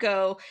want to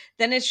go,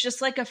 then it's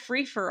just like a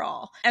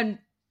free-for-all. And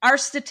our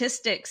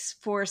statistics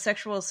for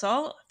sexual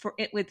assault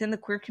within the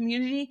queer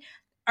community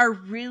are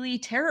really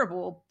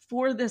terrible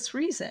for this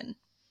reason.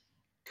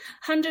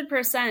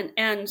 100%.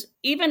 And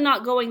even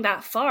not going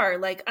that far,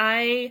 like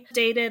I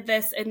dated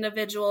this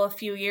individual a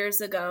few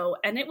years ago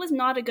and it was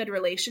not a good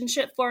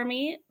relationship for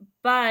me,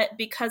 but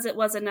because it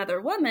was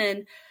another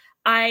woman,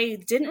 I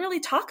didn't really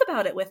talk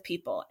about it with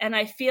people. And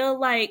I feel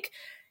like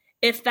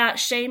if that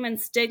shame and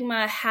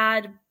stigma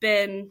had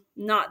been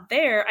not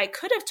there, I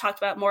could have talked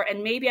about it more,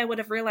 and maybe I would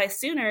have realized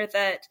sooner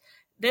that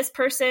this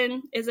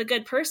person is a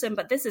good person,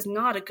 but this is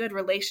not a good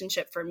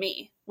relationship for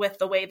me with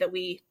the way that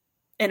we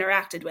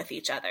interacted with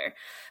each other.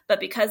 But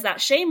because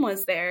that shame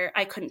was there,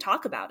 I couldn't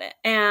talk about it.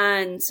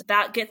 And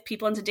that gets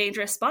people into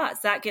dangerous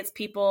spots. That gets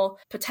people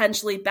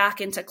potentially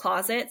back into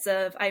closets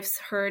of, I've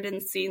heard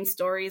and seen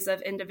stories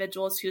of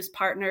individuals whose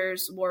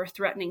partners were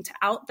threatening to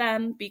out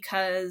them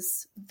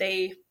because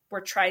they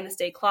were trying to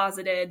stay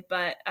closeted,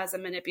 but as a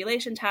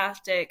manipulation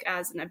tactic,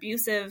 as an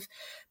abusive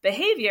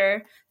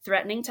behavior,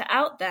 threatening to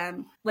out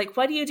them. Like,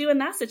 what do you do in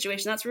that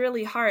situation? That's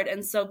really hard.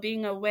 And so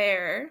being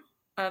aware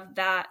of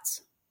that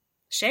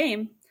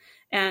shame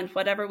and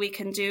whatever we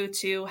can do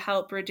to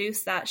help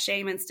reduce that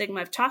shame and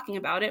stigma of talking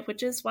about it,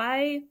 which is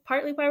partly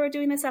why we're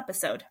doing this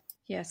episode.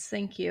 Yes,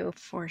 thank you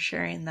for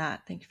sharing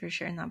that. Thank you for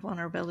sharing that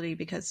vulnerability,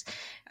 because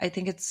I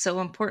think it's so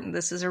important.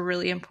 This is a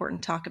really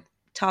important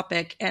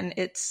topic, and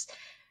it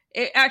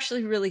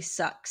actually really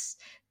sucks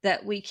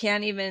that we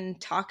can't even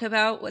talk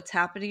about what's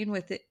happening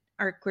with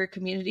our queer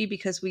community,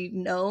 because we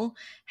know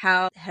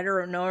how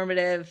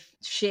heteronormative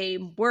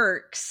shame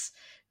works,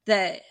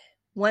 that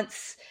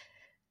once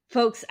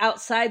folks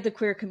outside the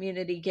queer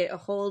community get a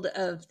hold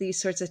of these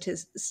sorts of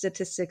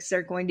statistics,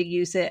 they're going to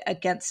use it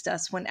against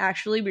us, when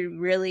actually we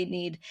really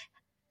need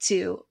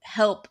to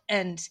help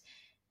and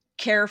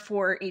care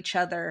for each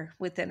other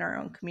within our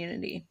own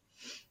community.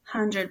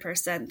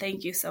 100%.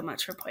 Thank you so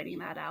much for pointing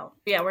that out.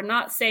 Yeah, we're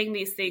not saying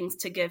these things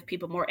to give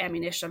people more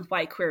ammunition on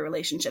why queer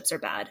relationships are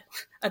bad.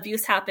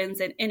 Abuse happens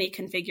in any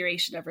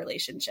configuration of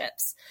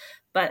relationships,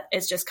 but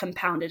it's just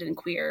compounded in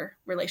queer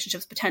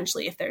relationships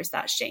potentially if there's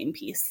that shame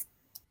piece.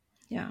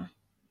 Yeah.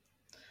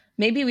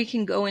 Maybe we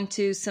can go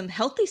into some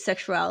healthy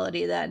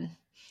sexuality then.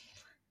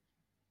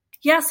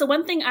 Yeah. So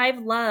one thing I've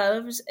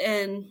loved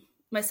in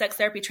my sex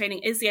therapy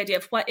training is the idea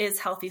of what is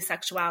healthy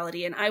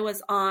sexuality. And I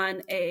was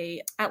on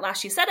At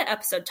Last She Said It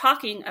episode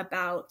talking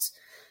about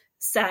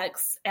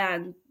sex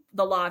and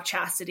the law of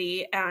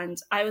chastity.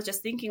 And I was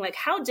just thinking, like,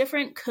 how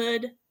different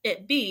could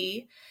it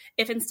be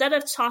if instead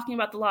of talking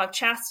about the law of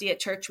chastity at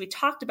church, we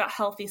talked about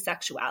healthy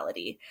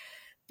sexuality?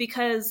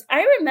 Because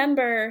I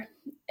remember,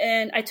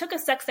 and I took a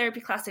sex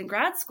therapy class in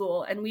grad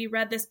school, and we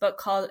read this book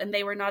called And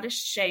They Were Not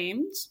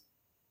Ashamed. Is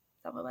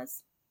that what it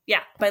was?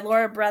 Yeah, by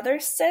Laura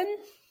Brotherson.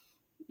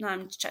 No,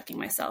 I'm checking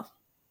myself.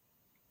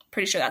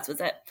 Pretty sure that's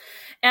was it.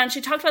 And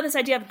she talked about this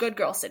idea of good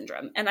girl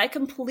syndrome, and I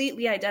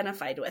completely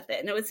identified with it.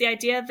 And it was the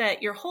idea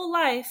that your whole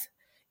life,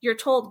 you're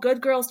told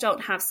good girls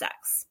don't have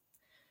sex.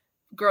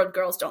 Good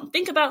girls don't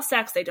think about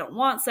sex. They don't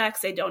want sex.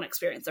 They don't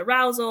experience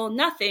arousal,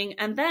 nothing.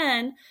 And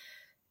then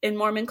in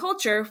Mormon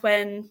culture,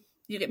 when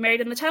you get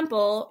married in the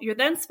temple, you're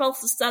then supposed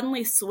to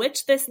suddenly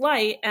switch this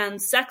light,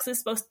 and sex is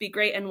supposed to be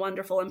great and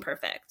wonderful and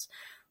perfect.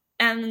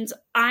 And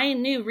I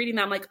knew reading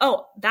that, I'm like,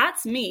 oh,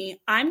 that's me.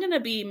 I'm going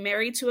to be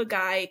married to a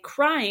guy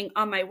crying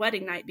on my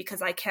wedding night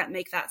because I can't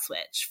make that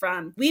switch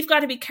from we've got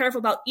to be careful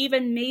about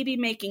even maybe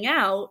making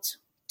out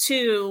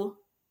to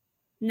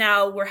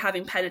now we're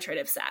having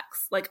penetrative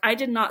sex. Like, I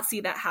did not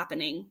see that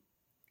happening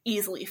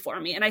easily for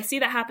me. And I see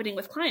that happening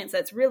with clients.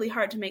 That's really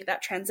hard to make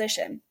that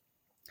transition.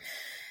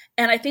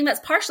 And I think that's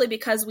partially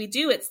because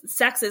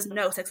sex is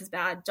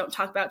bad. Don't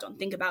talk about it. Don't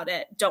think about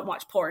it. Don't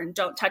watch porn.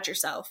 Don't touch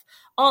yourself.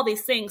 All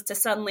these things to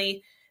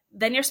suddenly,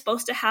 then you're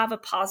supposed to have a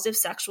positive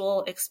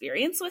sexual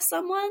experience with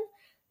someone.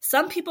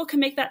 Some people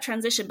can make that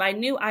transition, but I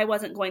knew I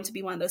wasn't going to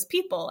be one of those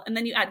people. And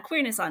then you add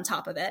queerness on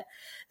top of it.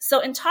 So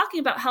in talking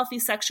about healthy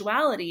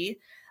sexuality,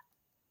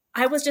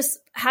 I was just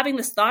having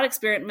this thought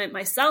experiment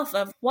myself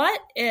of what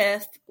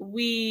if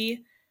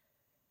we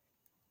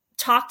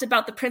talked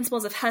about the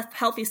principles of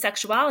healthy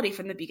sexuality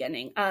from the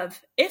beginning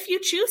of if you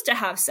choose to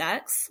have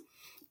sex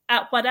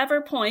at whatever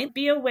point,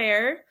 be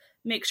aware,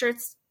 make sure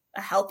it's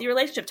a healthy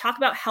relationship. Talk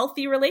about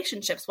healthy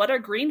relationships. What are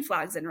green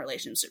flags in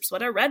relationships?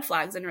 What are red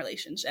flags in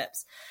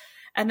relationships?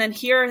 And then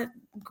here are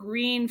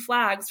green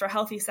flags for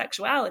healthy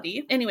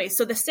sexuality. Anyway,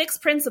 so the 6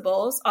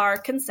 principles are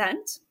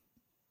consent,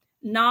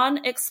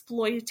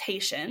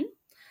 non-exploitation,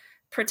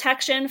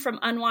 protection from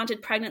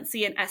unwanted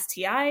pregnancy and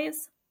STIs,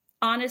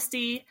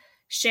 honesty,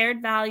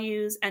 shared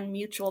values, and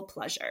mutual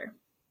pleasure.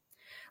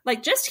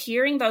 Like just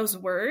hearing those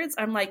words,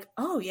 I'm like,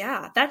 oh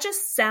yeah, that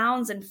just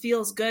sounds and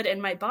feels good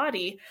in my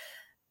body.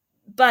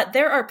 But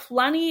there are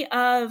plenty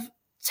of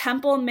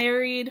temple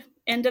married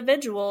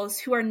individuals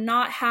who are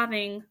not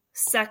having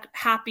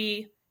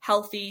happy,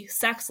 healthy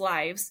sex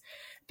lives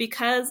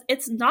because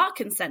it's not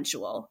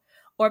consensual,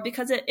 or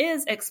because it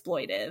is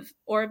exploitive,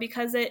 or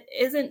because it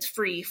isn't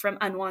free from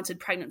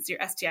unwanted pregnancy or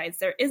STIs.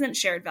 There isn't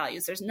shared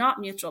values. There's not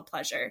mutual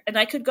pleasure. And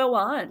I could go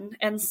on.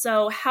 And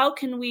so how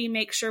can we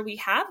make sure we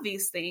have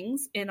these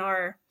things in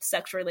our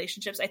sexual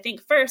relationships? I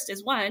think first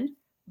is, one,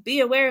 be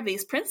aware of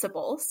these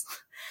principles,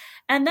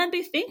 and then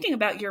be thinking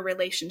about your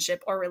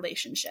relationship or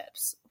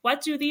relationships.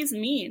 What do these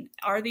mean?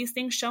 Are these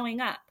things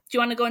showing up? Do you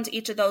want to go into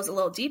each of those a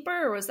little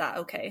deeper, or was that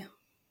okay?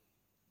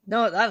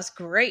 No, that was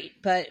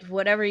great, but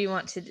whatever you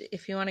want to,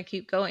 if you want to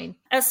keep going.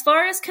 As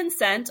far as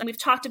consent, and we've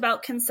talked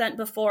about consent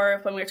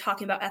before when we were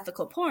talking about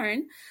ethical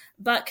porn,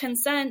 but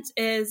consent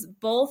is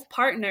both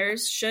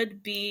partners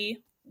should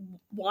be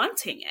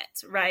wanting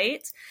it,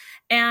 right?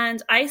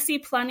 And I see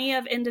plenty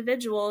of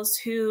individuals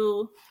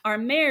who are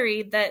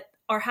married that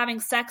are having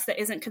sex that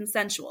isn't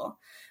consensual,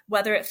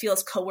 whether it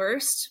feels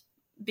coerced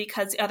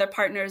because the other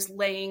partner is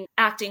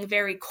acting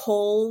very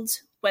cold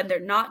when they're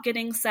not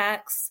getting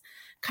sex,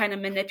 kind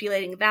of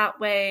manipulating that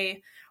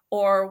way,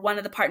 or one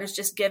of the partners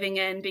just giving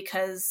in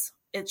because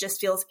it just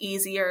feels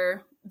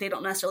easier. They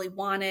don't necessarily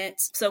want it.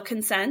 So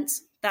consent,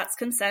 that's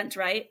consent,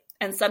 right?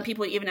 And some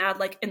people even add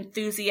like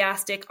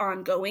enthusiastic,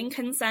 ongoing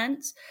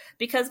consent,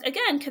 because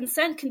again,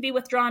 consent can be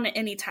withdrawn at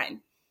any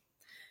time.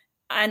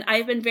 And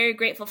I've been very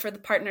grateful for the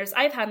partners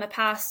I've had in the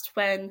past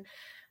when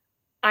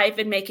I've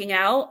been making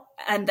out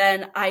and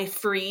then I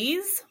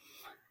freeze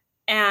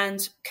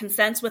and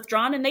consent's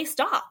withdrawn and they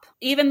stop.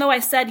 Even though I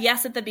said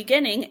yes at the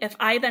beginning, if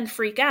I then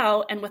freak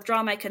out and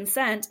withdraw my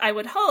consent, I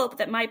would hope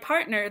that my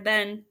partner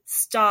then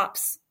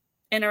stops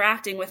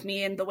interacting with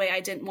me in the way I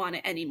didn't want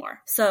it anymore.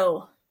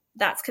 So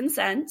that's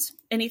consent.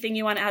 Anything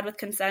you want to add with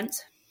consent?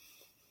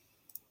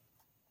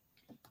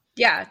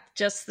 Yeah,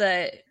 just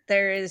that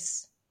there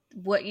is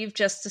what you've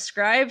just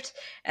described,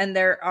 and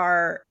there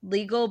are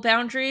legal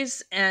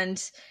boundaries. And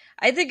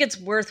I think it's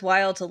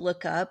worthwhile to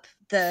look up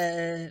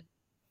the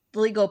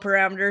legal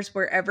parameters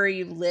wherever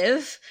you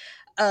live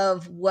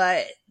of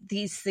what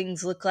these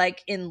things look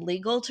like in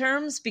legal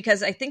terms,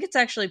 because I think it's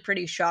actually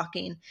pretty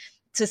shocking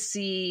to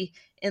see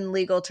in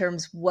legal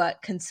terms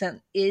what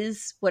consent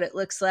is, what it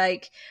looks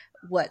like,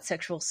 what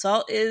sexual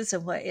assault is,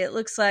 and what it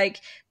looks like,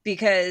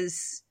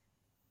 because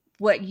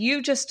what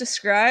you just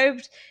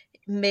described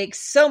makes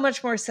so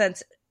much more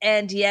sense.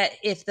 And yet,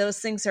 if those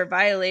things are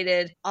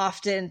violated,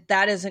 often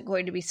that isn't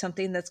going to be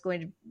something that's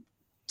going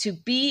to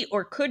be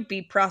or could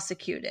be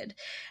prosecuted.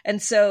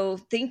 And so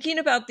thinking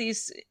about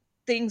these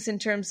things in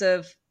terms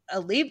of a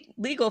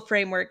legal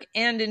framework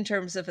and in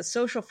terms of a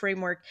social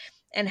framework,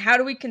 and how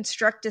do we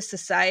construct a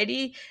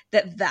society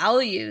that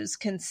values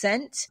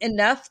consent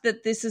enough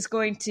that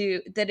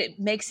that it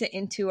makes it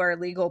into our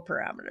legal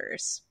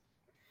parameters.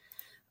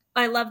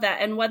 I love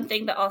that. And one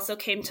thing that also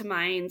came to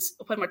mind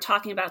when we're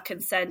talking about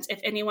consent, if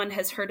anyone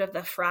has heard of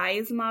the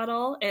FRIES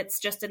model, it's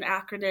just an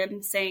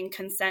acronym saying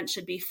consent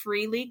should be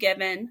freely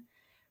given,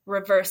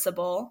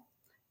 reversible,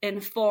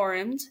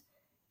 informed,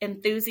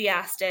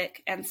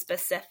 enthusiastic, and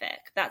specific.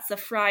 That's the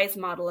FRIES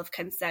model of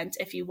consent.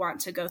 If you want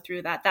to go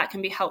through that, that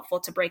can be helpful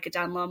to break it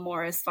down a little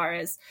more, as far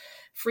as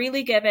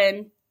freely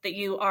given, that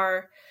you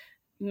are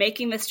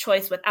making this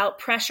choice without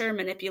pressure,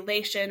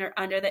 manipulation, or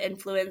under the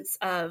influence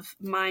of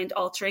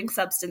mind-altering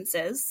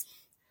substances.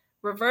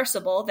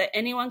 Reversible, that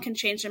anyone can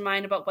change their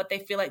mind about what they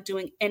feel like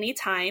doing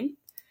anytime,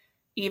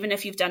 even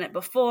if you've done it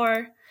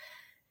before,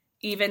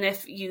 even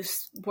if you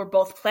were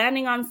both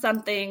planning on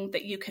something,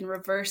 that you can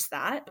reverse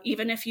that.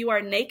 Even if you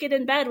are naked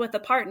in bed with a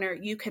partner,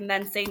 you can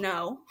then say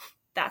no.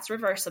 That's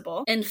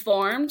reversible.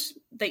 Informed,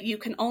 that you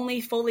can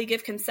only fully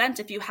give consent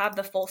if you have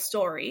the full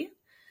story.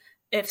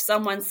 If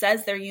someone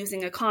says they're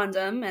using a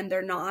condom and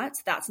they're not,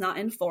 that's not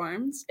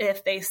informed.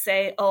 If they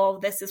say, oh,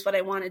 this is what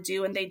I want to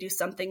do, and they do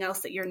something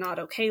else that you're not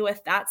okay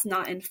with, that's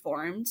not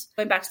informed.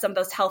 Going back to some of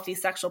those healthy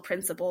sexual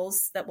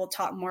principles that we'll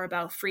talk more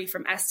about, free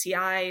from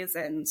STIs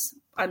and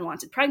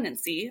unwanted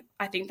pregnancy,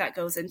 I think that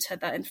goes into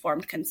the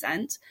informed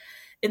consent.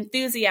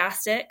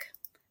 Enthusiastic,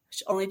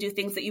 should only do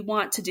things that you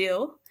want to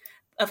do.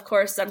 Of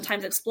course,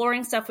 sometimes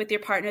exploring stuff with your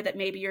partner that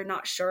maybe you're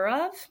not sure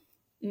of,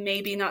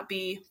 maybe not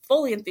be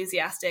fully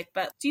enthusiastic,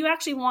 but do you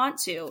actually want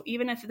to?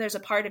 Even if there's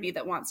a part of you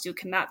that wants to,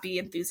 can that be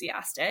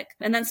enthusiastic?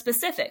 And then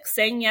specific,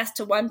 saying yes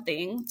to one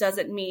thing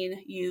doesn't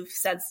mean you've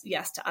said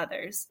yes to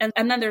others. And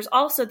then there's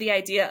also the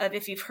idea of,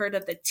 if you've heard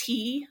of the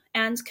tea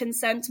and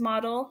consent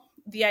model,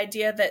 the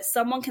idea that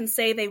someone can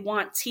say they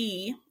want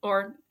tea,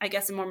 or I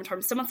guess in Mormon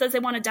terms, someone says they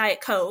want a Diet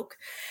Coke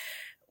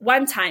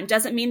one time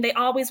doesn't mean they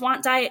always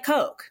want Diet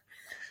Coke.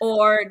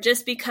 Or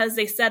just because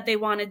they said they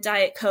wanted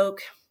Diet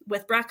Coke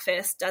with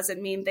breakfast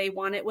doesn't mean they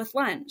want it with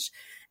lunch.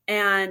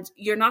 And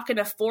you're not going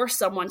to force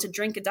someone to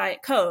drink a Diet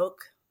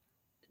Coke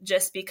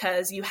just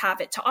because you have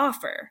it to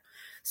offer.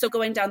 So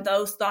going down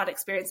those thought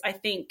experience, I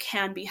think,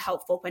 can be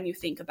helpful when you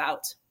think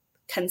about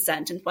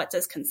consent and what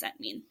does consent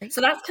mean.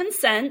 So that's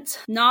consent,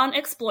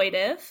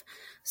 non-exploitive.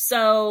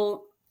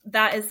 So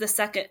that is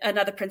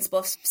another principle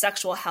of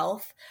sexual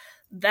health,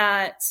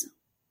 that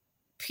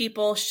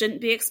people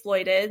shouldn't be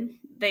exploited.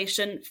 They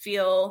shouldn't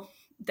feel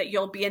that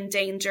you'll be in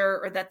danger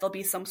or that there'll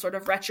be some sort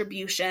of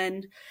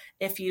retribution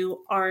if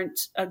you aren't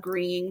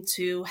agreeing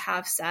to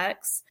have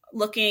sex.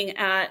 Looking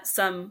at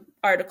some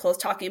articles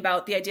talking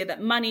about the idea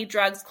that money,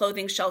 drugs,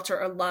 clothing, shelter,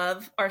 or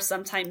love are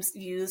sometimes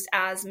used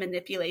as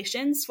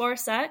manipulations for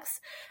sex,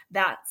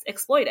 that's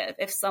exploitive.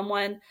 If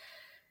someone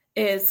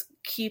is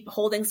keep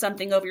holding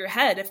something over your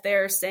head, if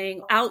they're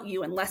saying out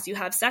you unless you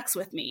have sex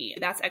with me,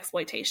 that's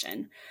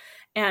exploitation.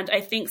 And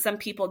I think some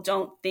people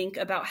don't think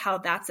about how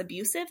that's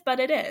abusive, but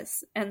it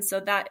is. And so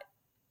that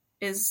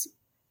is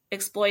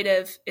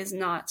exploitive, is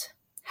not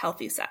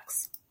healthy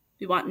sex.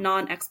 We want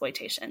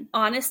non-exploitation.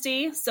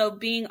 Honesty, so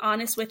being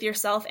honest with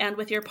yourself and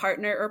with your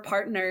partner or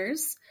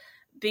partners,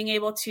 being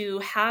able to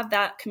have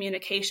that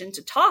communication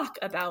to talk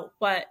about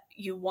what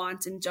you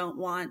want and don't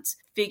want,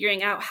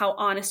 figuring out how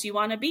honest you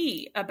want to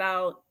be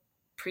about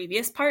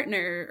previous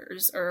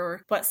partners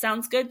or what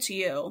sounds good to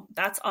you.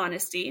 That's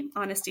honesty.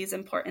 Honesty is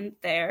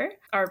important there.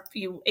 Are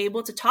you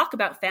able to talk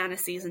about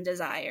fantasies and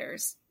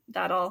desires?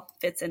 That all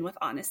fits in with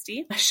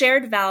honesty.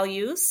 Shared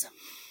values,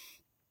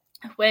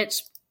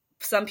 which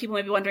some people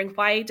may be wondering,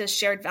 why does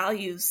shared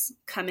values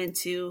come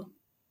into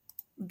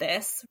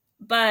this?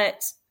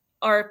 But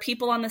are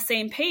people on the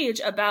same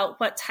page about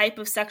what type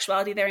of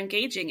sexuality they're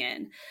engaging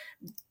in?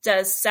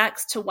 Does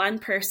sex to one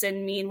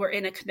person mean we're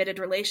in a committed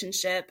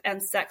relationship,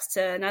 and sex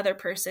to another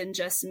person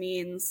just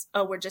means,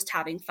 oh, we're just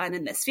having fun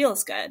and this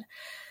feels good?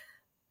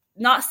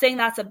 Not saying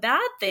that's a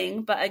bad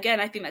thing, but again,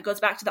 I think that goes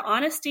back to the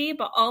honesty,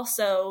 but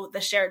also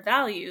the shared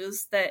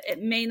values, that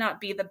it may not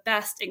be the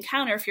best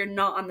encounter if you're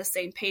not on the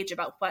same page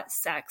about what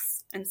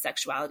sex and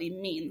sexuality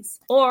means.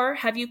 Or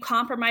have you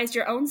compromised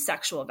your own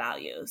sexual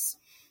values?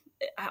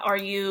 Are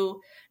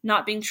you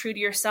not being true to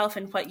yourself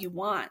and what you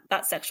want?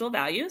 That's sexual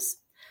values.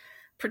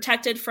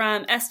 Protected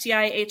from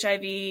STI,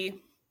 HIV,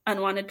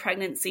 unwanted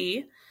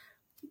pregnancy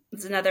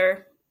is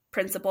another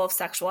principle of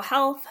sexual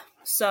health.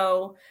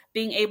 So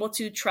being able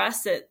to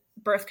trust that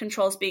birth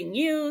control is being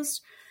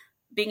used,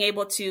 being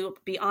able to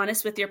be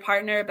honest with your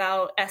partner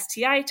about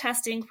STI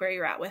testing, where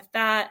you're at with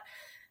that,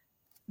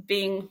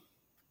 being,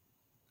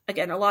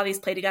 again, a lot of these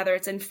play together.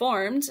 It's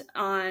informed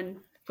on,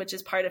 which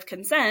is part of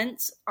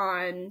consent,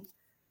 on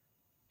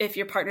if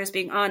your partner is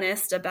being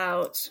honest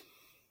about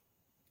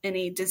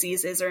any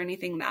diseases or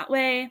anything that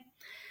way.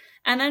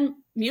 And then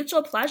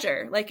mutual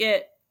pleasure.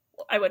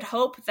 I would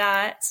hope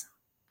that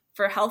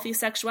for healthy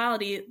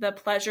sexuality, the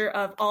pleasure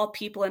of all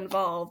people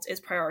involved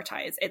is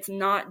prioritized. It's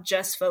not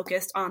just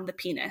focused on the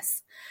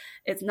penis.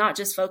 It's not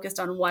just focused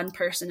on one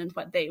person and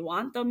what they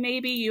want, though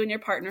maybe you and your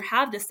partner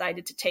have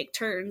decided to take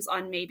turns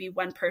on maybe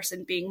one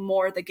person being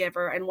more the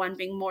giver and one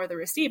being more the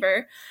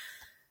receiver,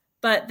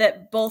 but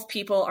that both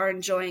people are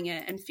enjoying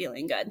it and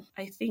feeling good.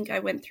 I think I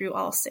went through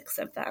all 6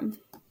 of them.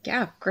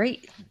 Yeah,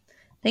 great.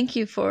 Thank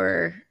you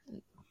for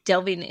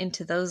delving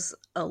into those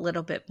a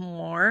little bit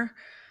more.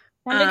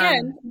 And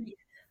again,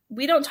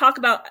 we don't talk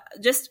about,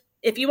 just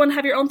if you want to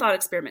have your own thought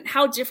experiment,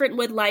 how different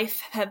would life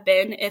have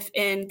been if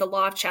in the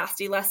Law of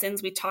Chastity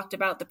lessons we talked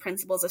about the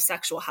principles of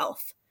sexual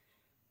health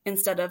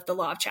instead of the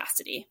Law of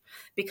Chastity?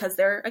 Because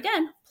there are,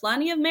 again,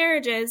 plenty of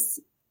marriages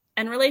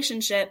and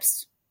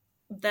relationships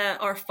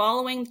that are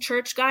following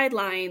church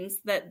guidelines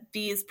that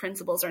these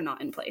principles are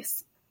not in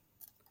place.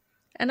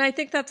 And I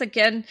think that's,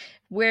 again,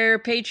 where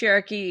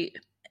patriarchy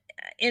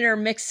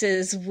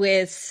intermixes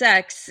with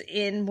sex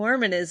in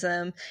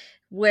Mormonism,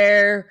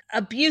 where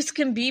abuse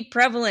can be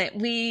prevalent.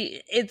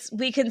 We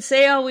can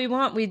say all we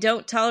want, we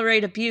don't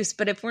tolerate abuse,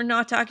 but if we're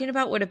not talking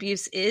about what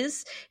abuse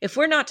is, if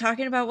we're not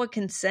talking about what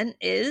consent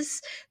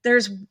is,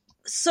 there's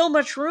so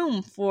much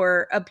room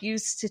for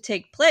abuse to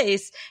take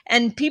place,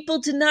 and people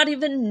do not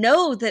even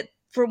know that,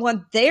 for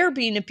one, they're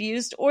being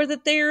abused or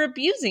that they're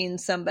abusing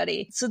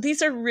somebody. So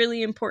these are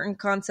really important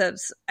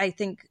concepts, I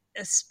think,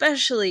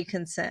 especially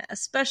consent,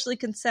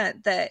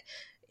 that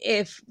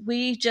if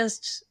we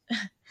just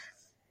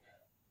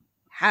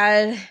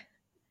had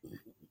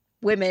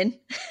women,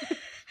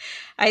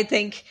 I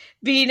think,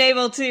 being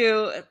able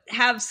to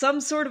have some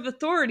sort of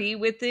authority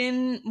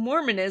within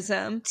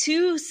Mormonism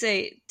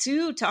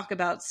to talk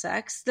about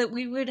sex, that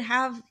we would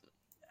have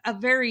a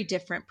very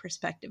different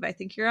perspective. I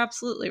think you're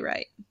absolutely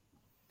right.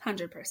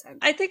 100%.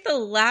 I think the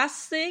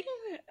last thing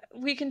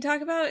we can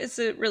talk about is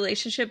the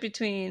relationship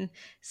between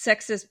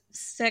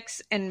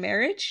sex and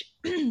marriage.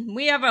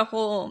 We have a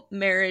whole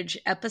marriage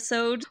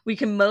episode. We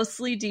can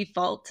mostly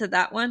default to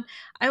that one.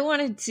 I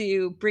wanted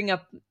to bring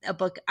up a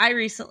book I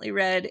recently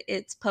read.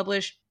 It's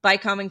published by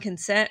Common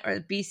Consent,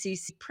 or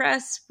BCC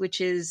Press, which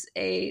is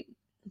a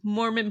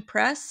Mormon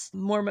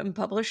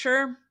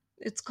publisher.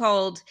 It's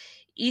called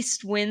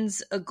East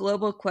Winds, A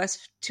Global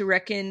Quest to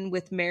Reckon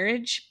with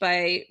Marriage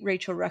by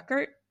Rachel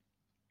Ruckert.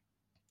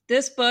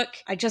 This book,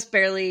 I just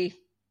barely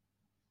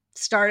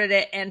started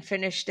it and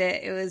finished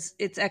it.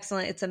 It's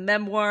excellent. It's a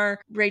memoir.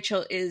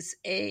 Rachel is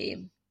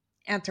a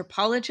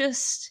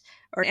anthropologist,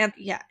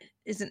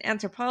 is an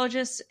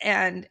anthropologist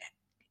and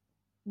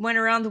went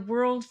around the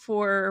world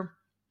for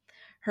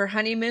her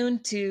honeymoon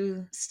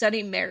to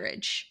study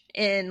marriage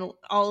in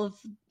all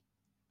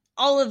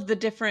of the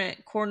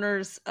different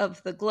corners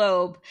of the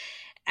globe.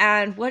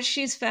 And what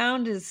she's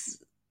found is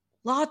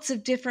lots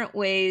of different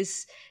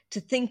ways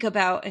to think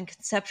about and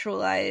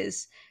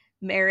conceptualize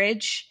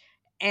marriage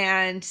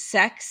and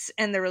sex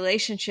and the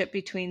relationship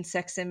between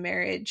sex and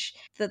marriage.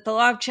 That the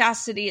law of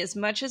chastity, as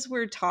much as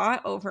we're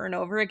taught over and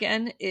over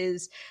again,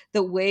 is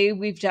the way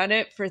we've done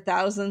it for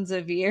thousands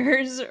of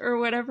years or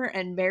whatever,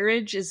 and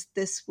marriage is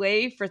this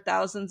way for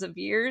thousands of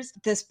years.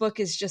 This book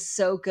is just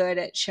so good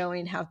at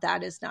showing how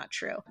that is not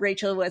true.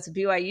 Rachel was a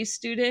BYU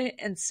student,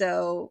 and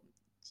so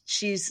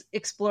she's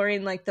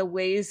exploring like the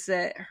ways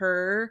that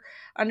her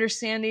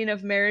understanding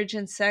of marriage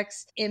and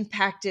sex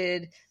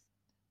impacted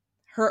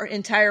her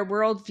entire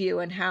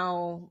worldview, and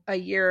how a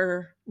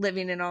year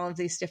living in all of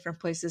these different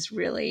places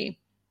really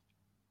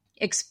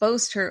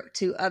exposed her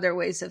to other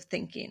ways of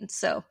thinking.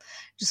 So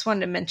just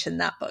wanted to mention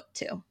that book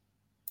too.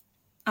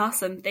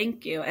 Awesome.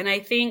 Thank you. And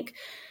I think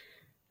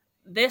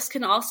this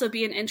can also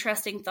be an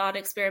interesting thought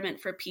experiment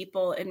for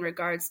people in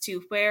regards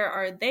to where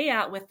are they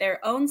at with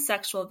their own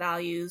sexual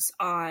values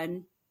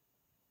on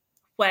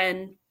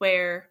when,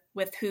 where,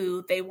 with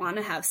who they want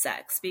to have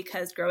sex.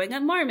 Because growing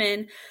up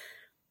Mormon,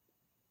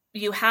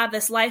 you have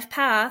this life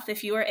path,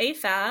 if you are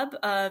AFAB,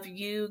 of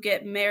you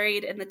get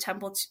married in the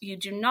temple.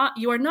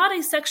 You are not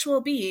a sexual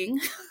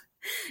being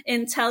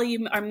until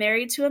you are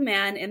married to a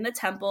man in the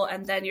temple,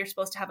 and then you're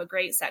supposed to have a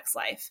great sex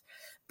life,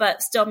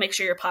 but still make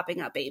sure you're popping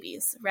out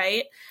babies,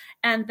 right?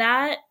 And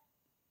that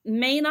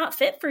may not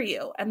fit for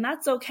you, and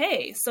that's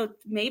okay. So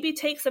maybe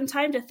take some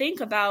time to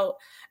think about,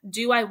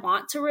 do I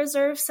want to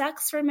reserve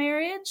sex for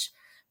marriage?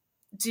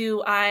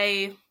 Do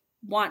I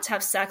want to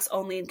have sex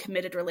only in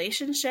committed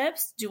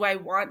relationships? Do I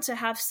want to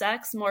have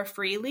sex more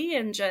freely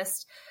and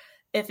just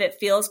if it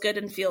feels good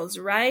and feels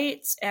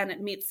right and it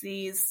meets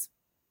these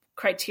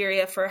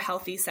criteria for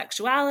healthy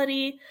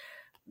sexuality,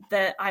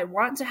 that I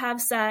want to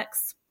have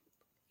sex?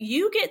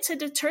 You get to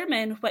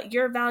determine what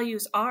your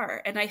values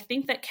are. And I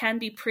think that can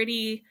be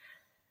pretty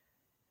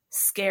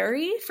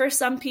scary for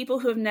some people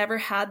who have never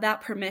had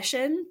that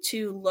permission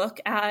to look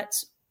at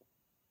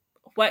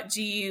what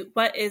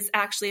is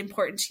actually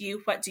important to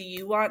you? What do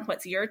you want?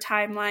 What's your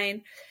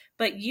timeline?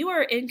 But you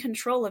are in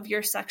control of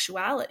your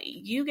sexuality.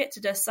 You get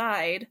to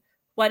decide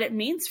what it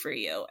means for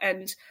you.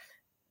 And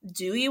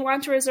do you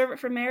want to reserve it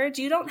for marriage?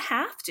 You don't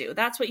have to.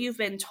 That's what you've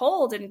been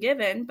told and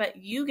given, but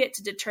you get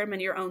to determine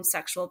your own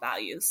sexual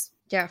values.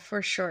 Yeah,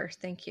 for sure.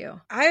 Thank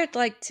you. I would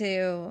like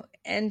to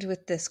end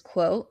with this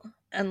quote,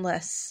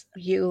 unless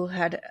you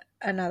had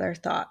another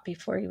thought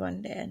before you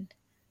wanted to end.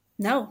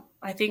 No,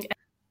 I think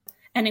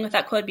ending with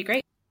that quote would be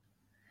great.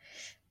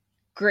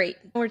 Great.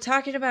 We're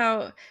talking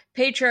about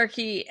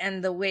patriarchy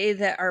and the way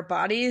that our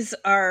bodies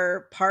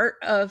are part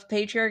of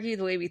patriarchy,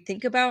 the way we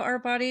think about our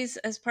bodies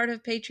as part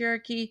of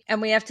patriarchy.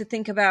 And we have to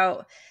think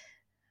about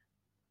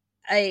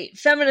a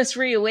feminist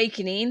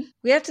reawakening.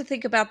 We have to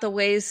think about the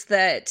ways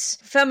that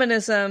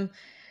feminism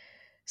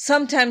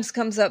sometimes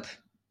comes up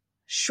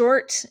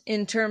short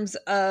in terms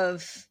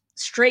of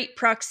straight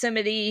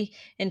proximity,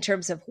 in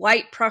terms of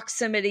white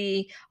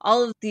proximity,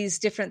 all of these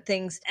different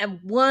things. And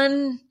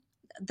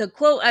the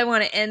quote I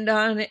want to end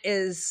on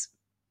is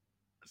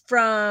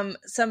from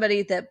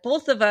somebody that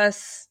both of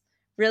us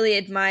really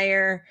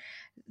admire,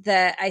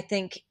 that I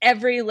think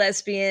every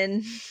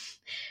lesbian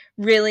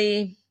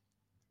really,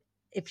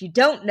 if you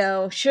don't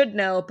know, should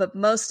know, but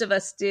most of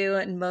us do,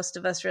 and most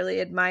of us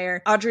really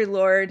admire Audre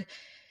Lorde.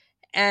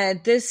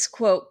 And this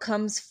quote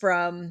comes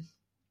from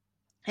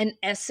an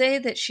essay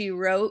that she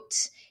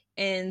wrote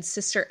in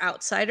Sister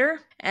Outsider,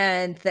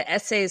 and the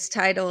essay is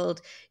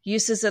titled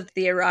Uses of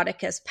the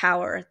Erotic as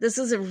Power. This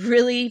is a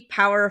really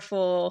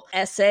powerful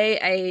essay.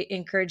 I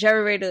encourage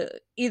everybody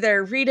to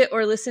either read it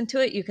or listen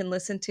to it. You can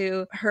listen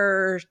to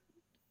her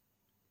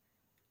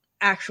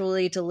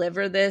actually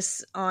deliver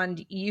this on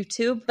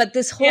YouTube. But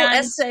this whole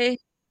essay...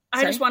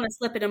 I just want to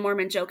slip in a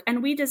Mormon joke,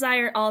 and we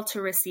desire all to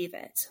receive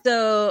it.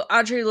 So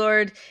Audre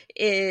Lorde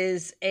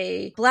is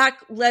a Black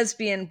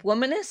lesbian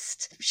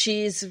womanist.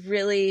 She's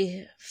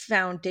really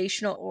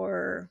foundational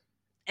or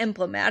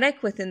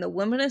emblematic within the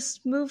womanist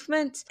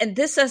movement. And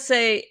this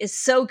essay is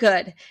so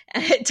good.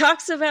 And it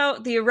talks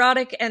about the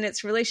erotic and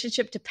its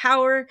relationship to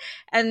power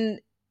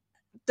and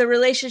the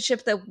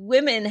relationship that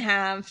women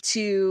have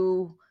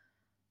to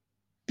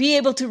be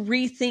able to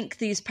rethink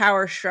these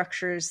power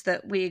structures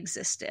that we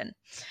exist in.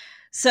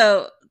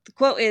 So the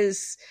quote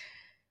is,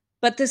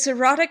 "But this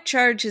erotic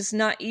charge is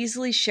not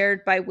easily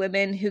shared by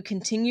women who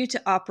continue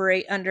to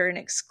operate under an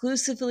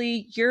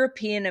exclusively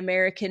European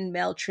American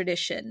male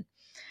tradition.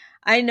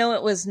 I know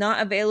it was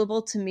not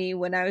available to me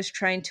when I was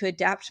trying to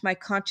adapt my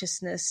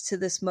consciousness to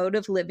this mode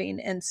of living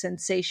and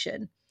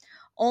sensation.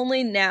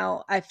 Only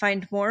now I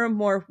find more and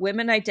more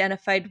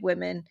women-identified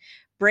women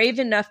brave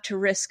enough to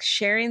risk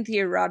sharing the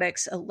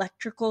erotic's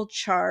electrical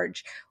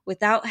charge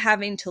without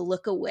having to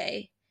look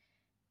away.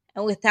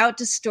 and without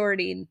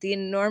distorting the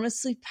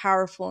enormously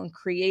powerful and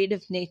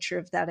creative nature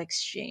of that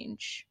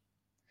exchange.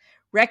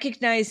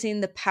 Recognizing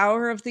the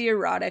power of the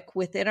erotic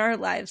within our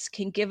lives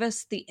can give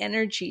us the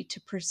energy to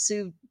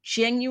pursue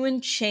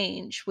genuine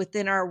change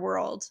within our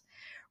world,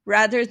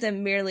 rather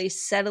than merely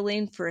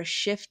settling for a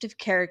shift of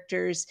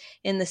characters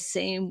in the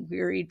same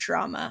weary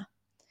drama.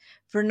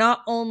 For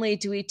not only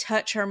do we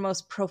touch our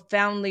most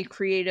profoundly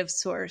creative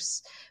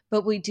source,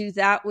 but we do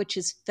that which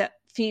is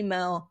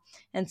female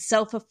and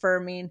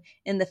self-affirming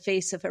in the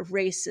face of a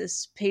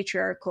racist,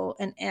 patriarchal,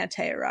 and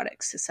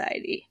anti-erotic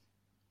society.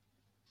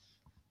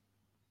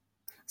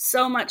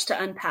 So much to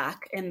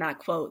unpack in that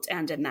quote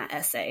and in that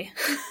essay.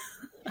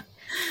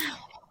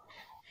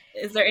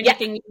 Is there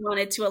anything you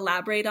wanted to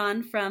elaborate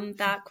on from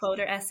that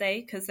quote or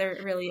essay? Because there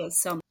really is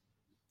so much.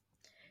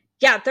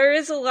 Yeah, there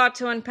is a lot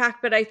to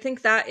unpack, but I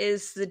think that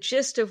is the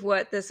gist of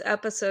what this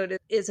episode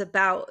is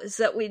about, is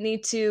that we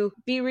need to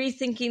be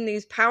rethinking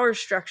these power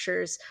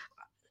structures.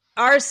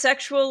 Our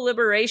sexual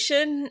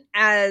liberation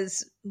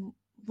as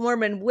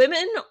Mormon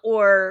women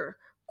or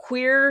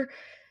queer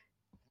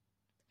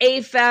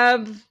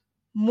AFAB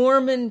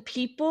Mormon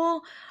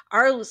people,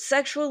 our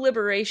sexual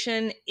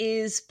liberation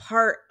is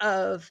part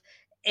of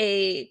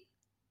a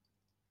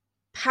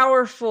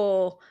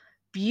powerful,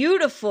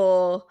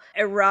 beautiful,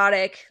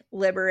 erotic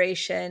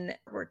liberation.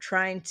 We're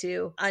trying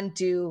to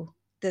undo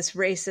this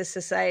racist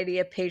society,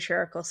 a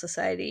patriarchal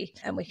society,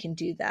 and we can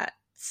do that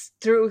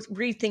through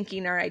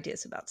rethinking our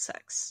ideas about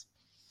sex.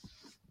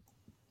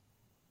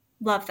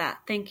 Love that.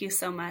 Thank you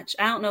so much.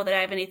 I don't know that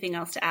I have anything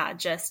else to add.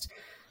 Just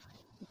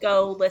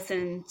go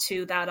listen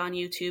to that on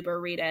YouTube or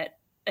read it.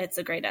 It's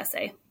a great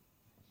essay.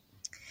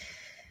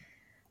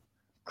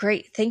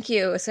 Great. Thank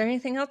you. Is there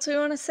anything else we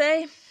want to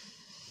say?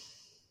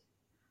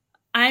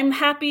 I'm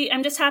happy.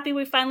 I'm just happy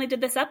we finally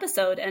did this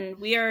episode, and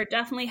we are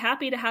definitely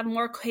happy to have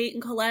more Kate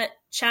and Colette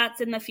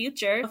chats in the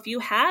future. If you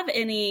have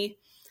any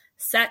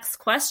sex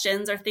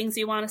questions or things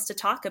you want us to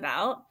talk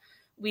about,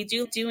 we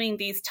do doing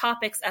these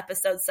topics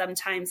episodes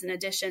sometimes in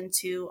addition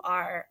to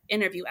our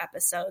interview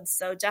episodes.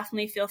 So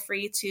definitely feel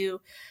free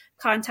to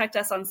contact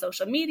us on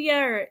social media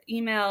or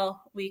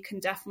email. We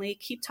can definitely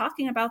keep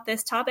talking about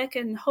this topic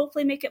and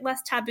hopefully make it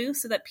less taboo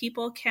so that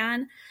people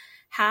can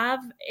have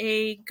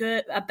a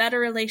better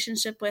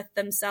relationship with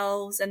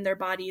themselves and their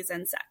bodies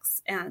and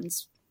sex. And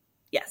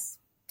yes.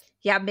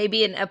 Yeah,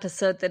 maybe an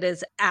episode that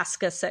is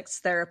Ask a Sex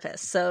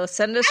Therapist. So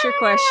send us your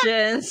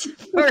questions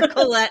for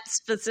Colette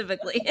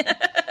specifically.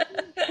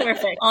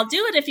 Perfect. I'll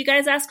do it if you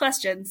guys ask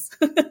questions.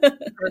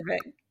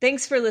 Perfect.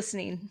 Thanks for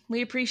listening.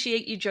 We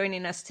appreciate you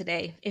joining us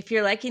today. If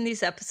you're liking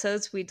these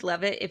episodes, we'd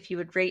love it if you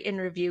would rate and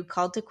review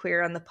Called to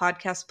Queer on the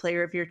podcast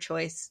player of your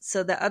choice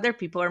so that other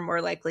people are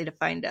more likely to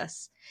find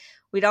us.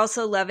 We'd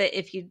also love it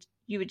if you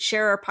would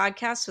share our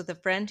podcast with a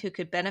friend who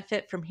could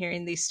benefit from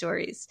hearing these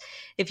stories.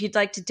 If you'd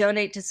like to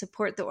donate to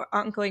support the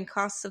ongoing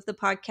costs of the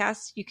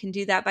podcast, you can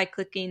do that by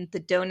clicking the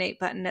donate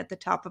button at the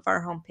top of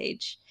our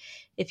homepage.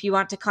 If you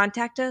want to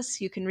contact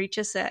us, you can reach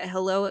us at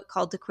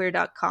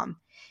hello@calledtoqueer.com.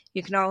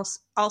 You can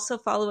also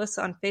follow us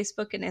on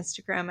Facebook and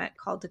Instagram at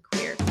Called to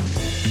Queer.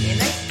 See you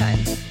next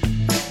time.